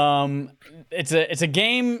 It's a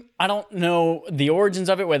game. I don't know the origins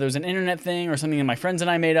of it, whether it was an internet thing or something that my friends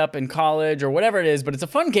and I made up in college or whatever it is, but it's a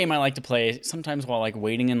fun game I like to play sometimes while like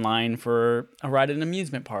waiting in line for a ride at an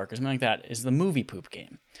amusement park or something like that. Is the movie poop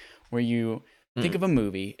game, where you think of a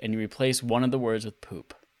movie and you replace one of the words with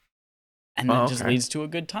poop. And that just leads to a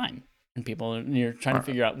good time. And you're trying to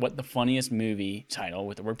figure out what the funniest movie title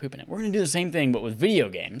with the word poop in it. We're going to do the same thing, but with video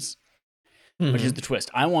games, which is the twist.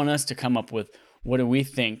 I want us to come up with what do we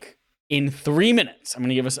think in 3 minutes. I'm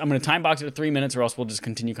going to time box it to 3 minutes, or else we'll just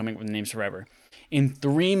continue coming up with names forever. In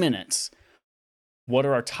 3 minutes, what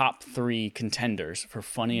are our top 3 contenders for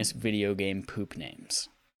funniest video game poop names?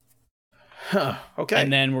 Huh, okay.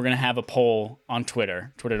 And then we're going to have a poll on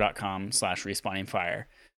Twitter, twitter.com/respawningfire.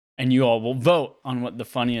 And you all will vote on what the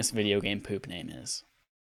funniest video game poop name is.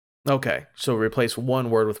 Okay. So replace one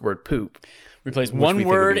word with word poop. Replace one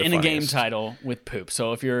word in a game title with poop.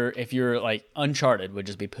 So if you're like Uncharted would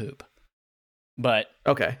just be poop. But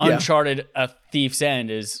Uncharted A Thief's End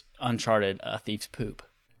is Uncharted A Thief's Poop.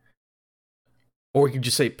 Or you could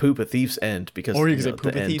just say poop a thief's end because or you could say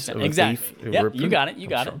poop a thief's end. Exactly. Yep, you got it.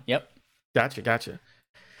 Yep. Gotcha.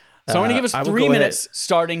 So I'm going to give us 3 minutes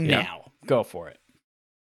starting now. Go for it.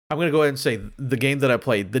 I'm going to go ahead and say the game that I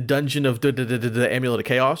played, The Dungeon of the Amulet of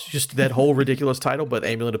Chaos, just that whole ridiculous title, but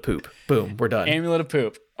Amulet of Poop. Boom, we're done. Amulet of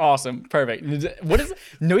Poop. Awesome. Perfect. What is it?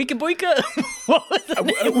 Noika Boika?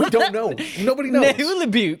 We don't know. Nobody knows.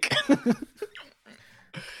 Nehulabuke.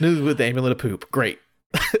 News with the Amulet of Poop. Great.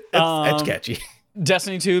 That's catchy.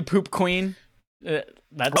 Destiny 2 Poop Queen. Oh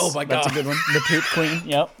my God. That's a good one. The Poop Queen.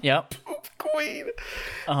 Yep. Poop Queen.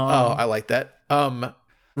 I like that.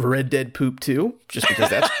 Red Dead Poop 2, just because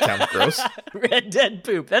that sounds gross. Red Dead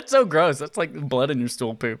Poop. That's so gross. That's like blood in your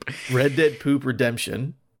stool poop. Red Dead Poop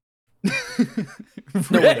Redemption. It's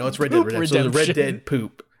Red Dead Redemption. So the Red Dead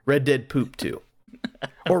Poop. Red Dead Poop 2.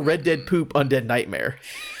 Or Red Dead Poop Undead Nightmare.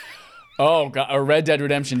 Oh, God. Or Red Dead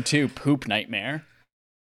Redemption 2 Poop Nightmare.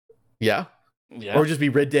 Yeah. Or just be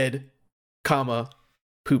Red Dead,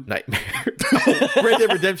 Poop Nightmare. Red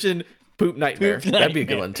Dead Redemption Poop Nightmare. That'd be a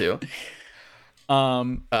good one, too.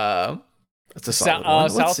 That's a solid one.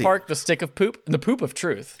 South Park, The Stick of Poop, The Poop of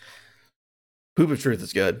Truth. Poop of Truth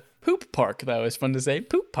is good. Poop Park, that was fun to say.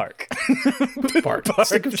 Poop Park. Poop Park.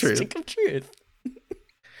 Stick of Truth. Stick of Truth.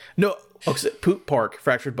 No, Poop Park,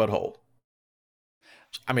 Fractured Butthole.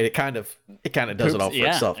 I mean, it kind of does it all for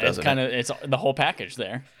itself, doesn't it? It's the whole package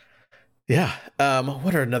there. Yeah.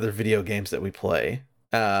 What are another video games that we play?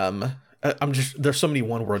 There's so many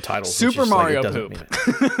one-word titles. Super Mario Poop.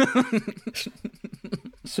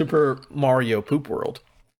 Super Mario Poop World.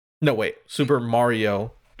 No, wait. Super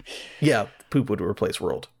Mario. Yeah, Poop would replace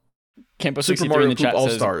World. Campo Super Mario in the Poop chat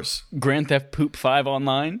All-Stars. Grand Theft Poop 5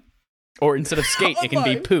 Online. Or instead of skate, it can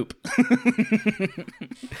be poop.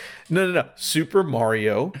 No. Super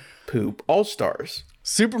Mario Poop All-Stars.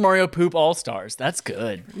 Super Mario Poop All-Stars. That's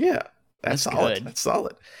good. Yeah. That's solid. Good. That's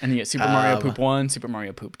solid. And you get Super Mario Poop 1, Super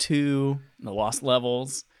Mario Poop 2, the Lost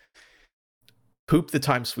Levels. Poop the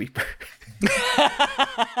Time Sweeper.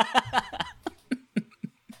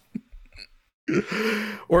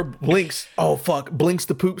 Or Blinks. Oh, fuck. Blinks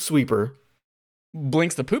the Poop Sweeper.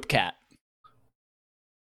 Blinks the Poop Cat.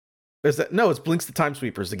 Is that no? It's Blinks the Time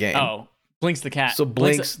Sweeper is the game. Oh, Blinks the Cat. So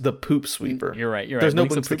Blinks the Poop Sweeper. You're right. There's no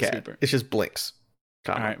Blinks the Cat. Sweeper. It's just Blinks.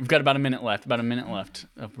 All right, we've got about a minute left.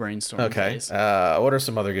 Of brainstorming. Okay. Phase. What are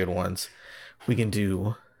some other good ones? We can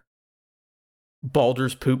do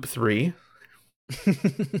Baldur's Poop 3.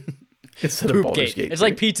 Instead Poop of Baldur's Gate 3. It's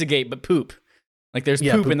like Pizzagate, but poop. Like there's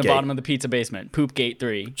poop in the bottom of the pizza basement. Poop Gate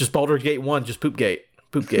 3. Just Baldur's Gate 1, just Poop Gate.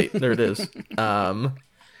 Poop Gate. There it is.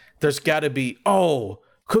 There's got to be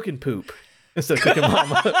Cooking Poop instead of Cooking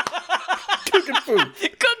Mama. Cooking Poop.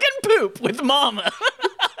 Cooking Poop with Mama.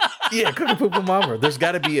 Yeah, Cooking Poop with Mama. There's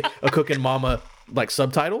got to be a Cooking Mama like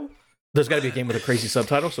subtitle. There's got to be a game with a crazy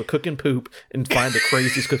subtitle. So Cooking Poop and find the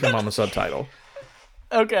craziest Cooking Mama subtitle.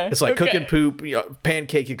 Okay. It's like Cooking Poop,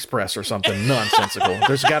 Pancake Express or something nonsensical.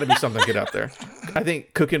 There's got to be something good out there. I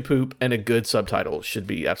think Cooking Poop and a good subtitle should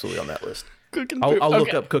be absolutely on that list. I'll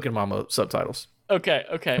look up Cooking Mama subtitles. Okay.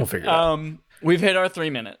 We'll figure it out. We've hit our 3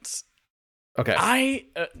 minutes. Okay.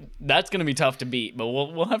 That's gonna be tough to beat, but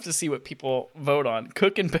we'll have to see what people vote on.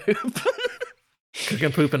 Cooking Poop.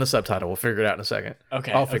 Cooking Poop in a subtitle. We'll figure it out in a second.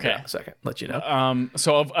 Okay. I'll figure it out in a second. Let you know.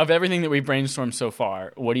 So of everything that we've brainstormed so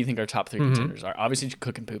far, what do you think our top 3 contenders are? Obviously,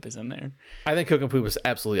 Cooking Poop is in there. I think Cooking Poop is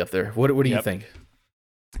absolutely up there. What do you think?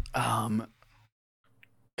 God,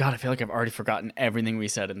 I feel like I've already forgotten everything we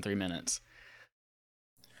said in 3 minutes.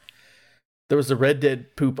 There was the Red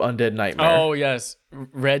Dead Poop Undead Nightmare. Oh, yes.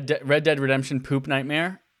 Red Dead Redemption Poop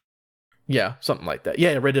Nightmare? Yeah, something like that.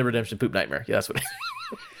 Yeah, Red Dead Redemption Poop Nightmare. Yeah, that's what it is.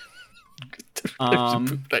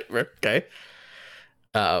 Poop Nightmare. Okay.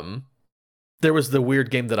 There was the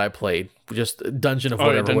weird game that I played. Just Dungeon of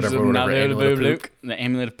whatever. The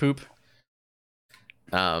Amulet of Poop.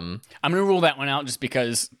 I'm going to rule that one out just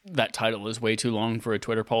because that title is way too long for a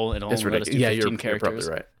Twitter poll. It'll only let us do 15 characters.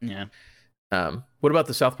 You're probably right. Yeah. What about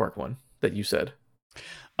the South Park one that you said?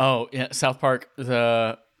 Oh, yeah, South Park,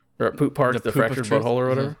 or Poop Park, the Fractured Butthole or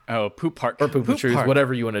whatever? Oh, Poop Park. Or Poop of Truth,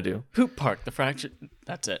 whatever you want to do. Poop Park, the Fractured...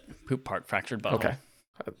 That's it. Poop Park, Fractured Butthole. Okay.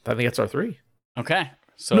 I think that's our 3. Okay.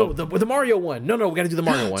 So no, the Mario one. No, we got to do the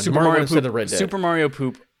Mario one. Super Mario Poop, instead of Red Dead. Super Mario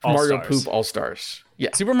Poop All-Stars. Mario Poop All-Stars. Yeah.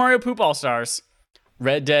 Super Mario Poop All-Stars,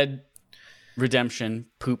 Red Dead Redemption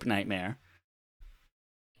Poop Nightmare,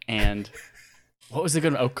 and... What was the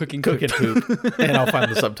good one? Oh, Cooking Poop. And I'll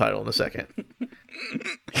find the subtitle in a second.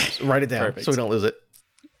 So write it down. Perfect. So we don't lose it.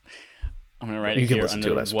 I'm going to write it here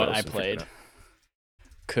under what I played.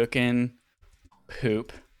 Cooking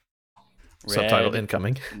Poop. Subtitle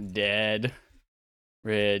incoming. Dead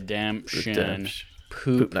Redemption.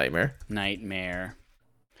 Poop Nightmare.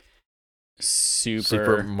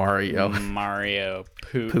 Super Mario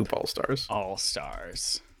Poop All-Stars.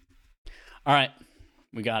 All-Stars. All right.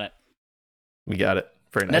 We got it.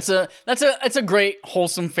 Very nice. That's a great,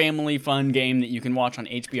 wholesome, family fun game that you can watch on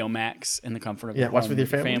HBO Max in the comfort of your home with your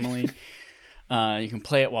family. You can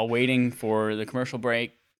play it while waiting for the commercial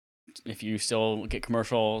break, if you still get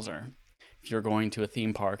commercials, or if you're going to a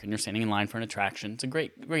theme park and you're standing in line for an attraction. It's a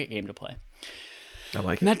great game to play. I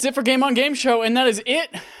like it. And that's it for Game on Game Show, and that is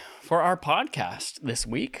it for our podcast this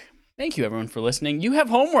week. Thank you, everyone, for listening. You have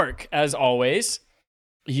homework, as always.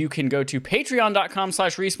 You can go to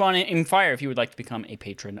patreon.com/respawn-aim-fire if you would like to become a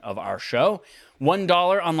patron of our show.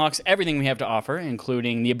 $1 unlocks everything we have to offer,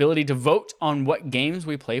 including the ability to vote on what games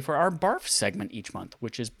we play for our BARF segment each month,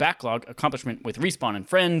 which is Backlog Accomplishment with Respawn and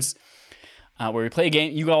Friends, where we play a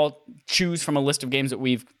game. You all choose from a list of games that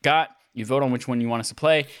we've got. You vote on which one you want us to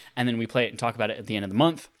play, and then we play it and talk about it at the end of the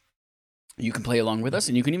month. You can play along with us,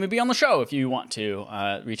 and you can even be on the show if you want to.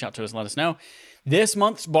 Reach out to us and let us know. This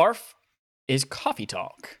month's BARF is Coffee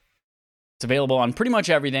Talk. It's available on pretty much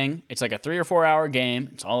everything. It's like a 3 or 4 hour game.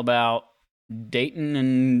 It's all about dating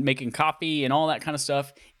and making coffee and all that kind of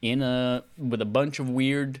stuff with a bunch of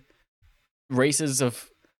weird races of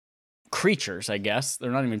creatures, I guess.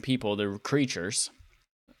 They're not even people, they're creatures.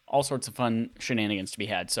 All sorts of fun shenanigans to be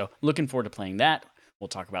had. So looking forward to playing that. We'll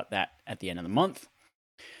talk about that at the end of the month.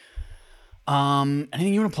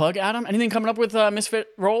 Anything you want to plug, Adam? Anything coming up with Misfit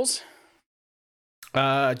Rolls?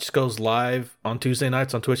 It just goes live on Tuesday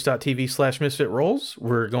nights on twitch.tv/Misfit Rolls.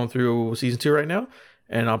 We're going through season 2 right now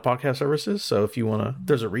and on podcast services. So if you want to,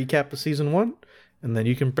 there's a recap of season 1, and then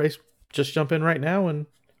you can just jump in right now, and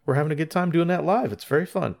we're having a good time doing that live. It's very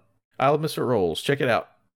fun. I love Misfit Rolls. Check it out,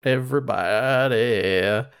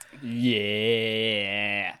 everybody.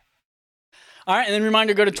 Yeah. All right, and then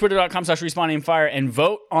reminder, go to twitter.com/respawn-aim-fire and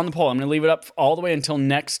vote on the poll. I'm going to leave it up all the way until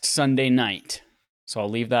next Sunday night. So I'll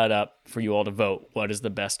leave that up for you all to vote. What is the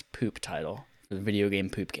best poop title for the video game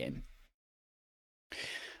poop game?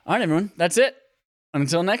 All right, everyone. That's it.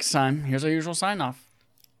 Until next time, here's our usual sign-off.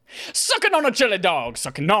 Sucking on a chili dog,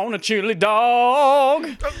 sucking on a chili dog,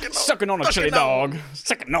 sucking on a chili dog,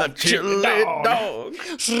 sucking on a chili dog,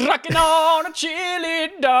 sucking on a chili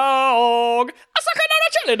dog, sucking on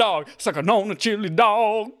a chili dog, sucking on a chili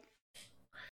dog.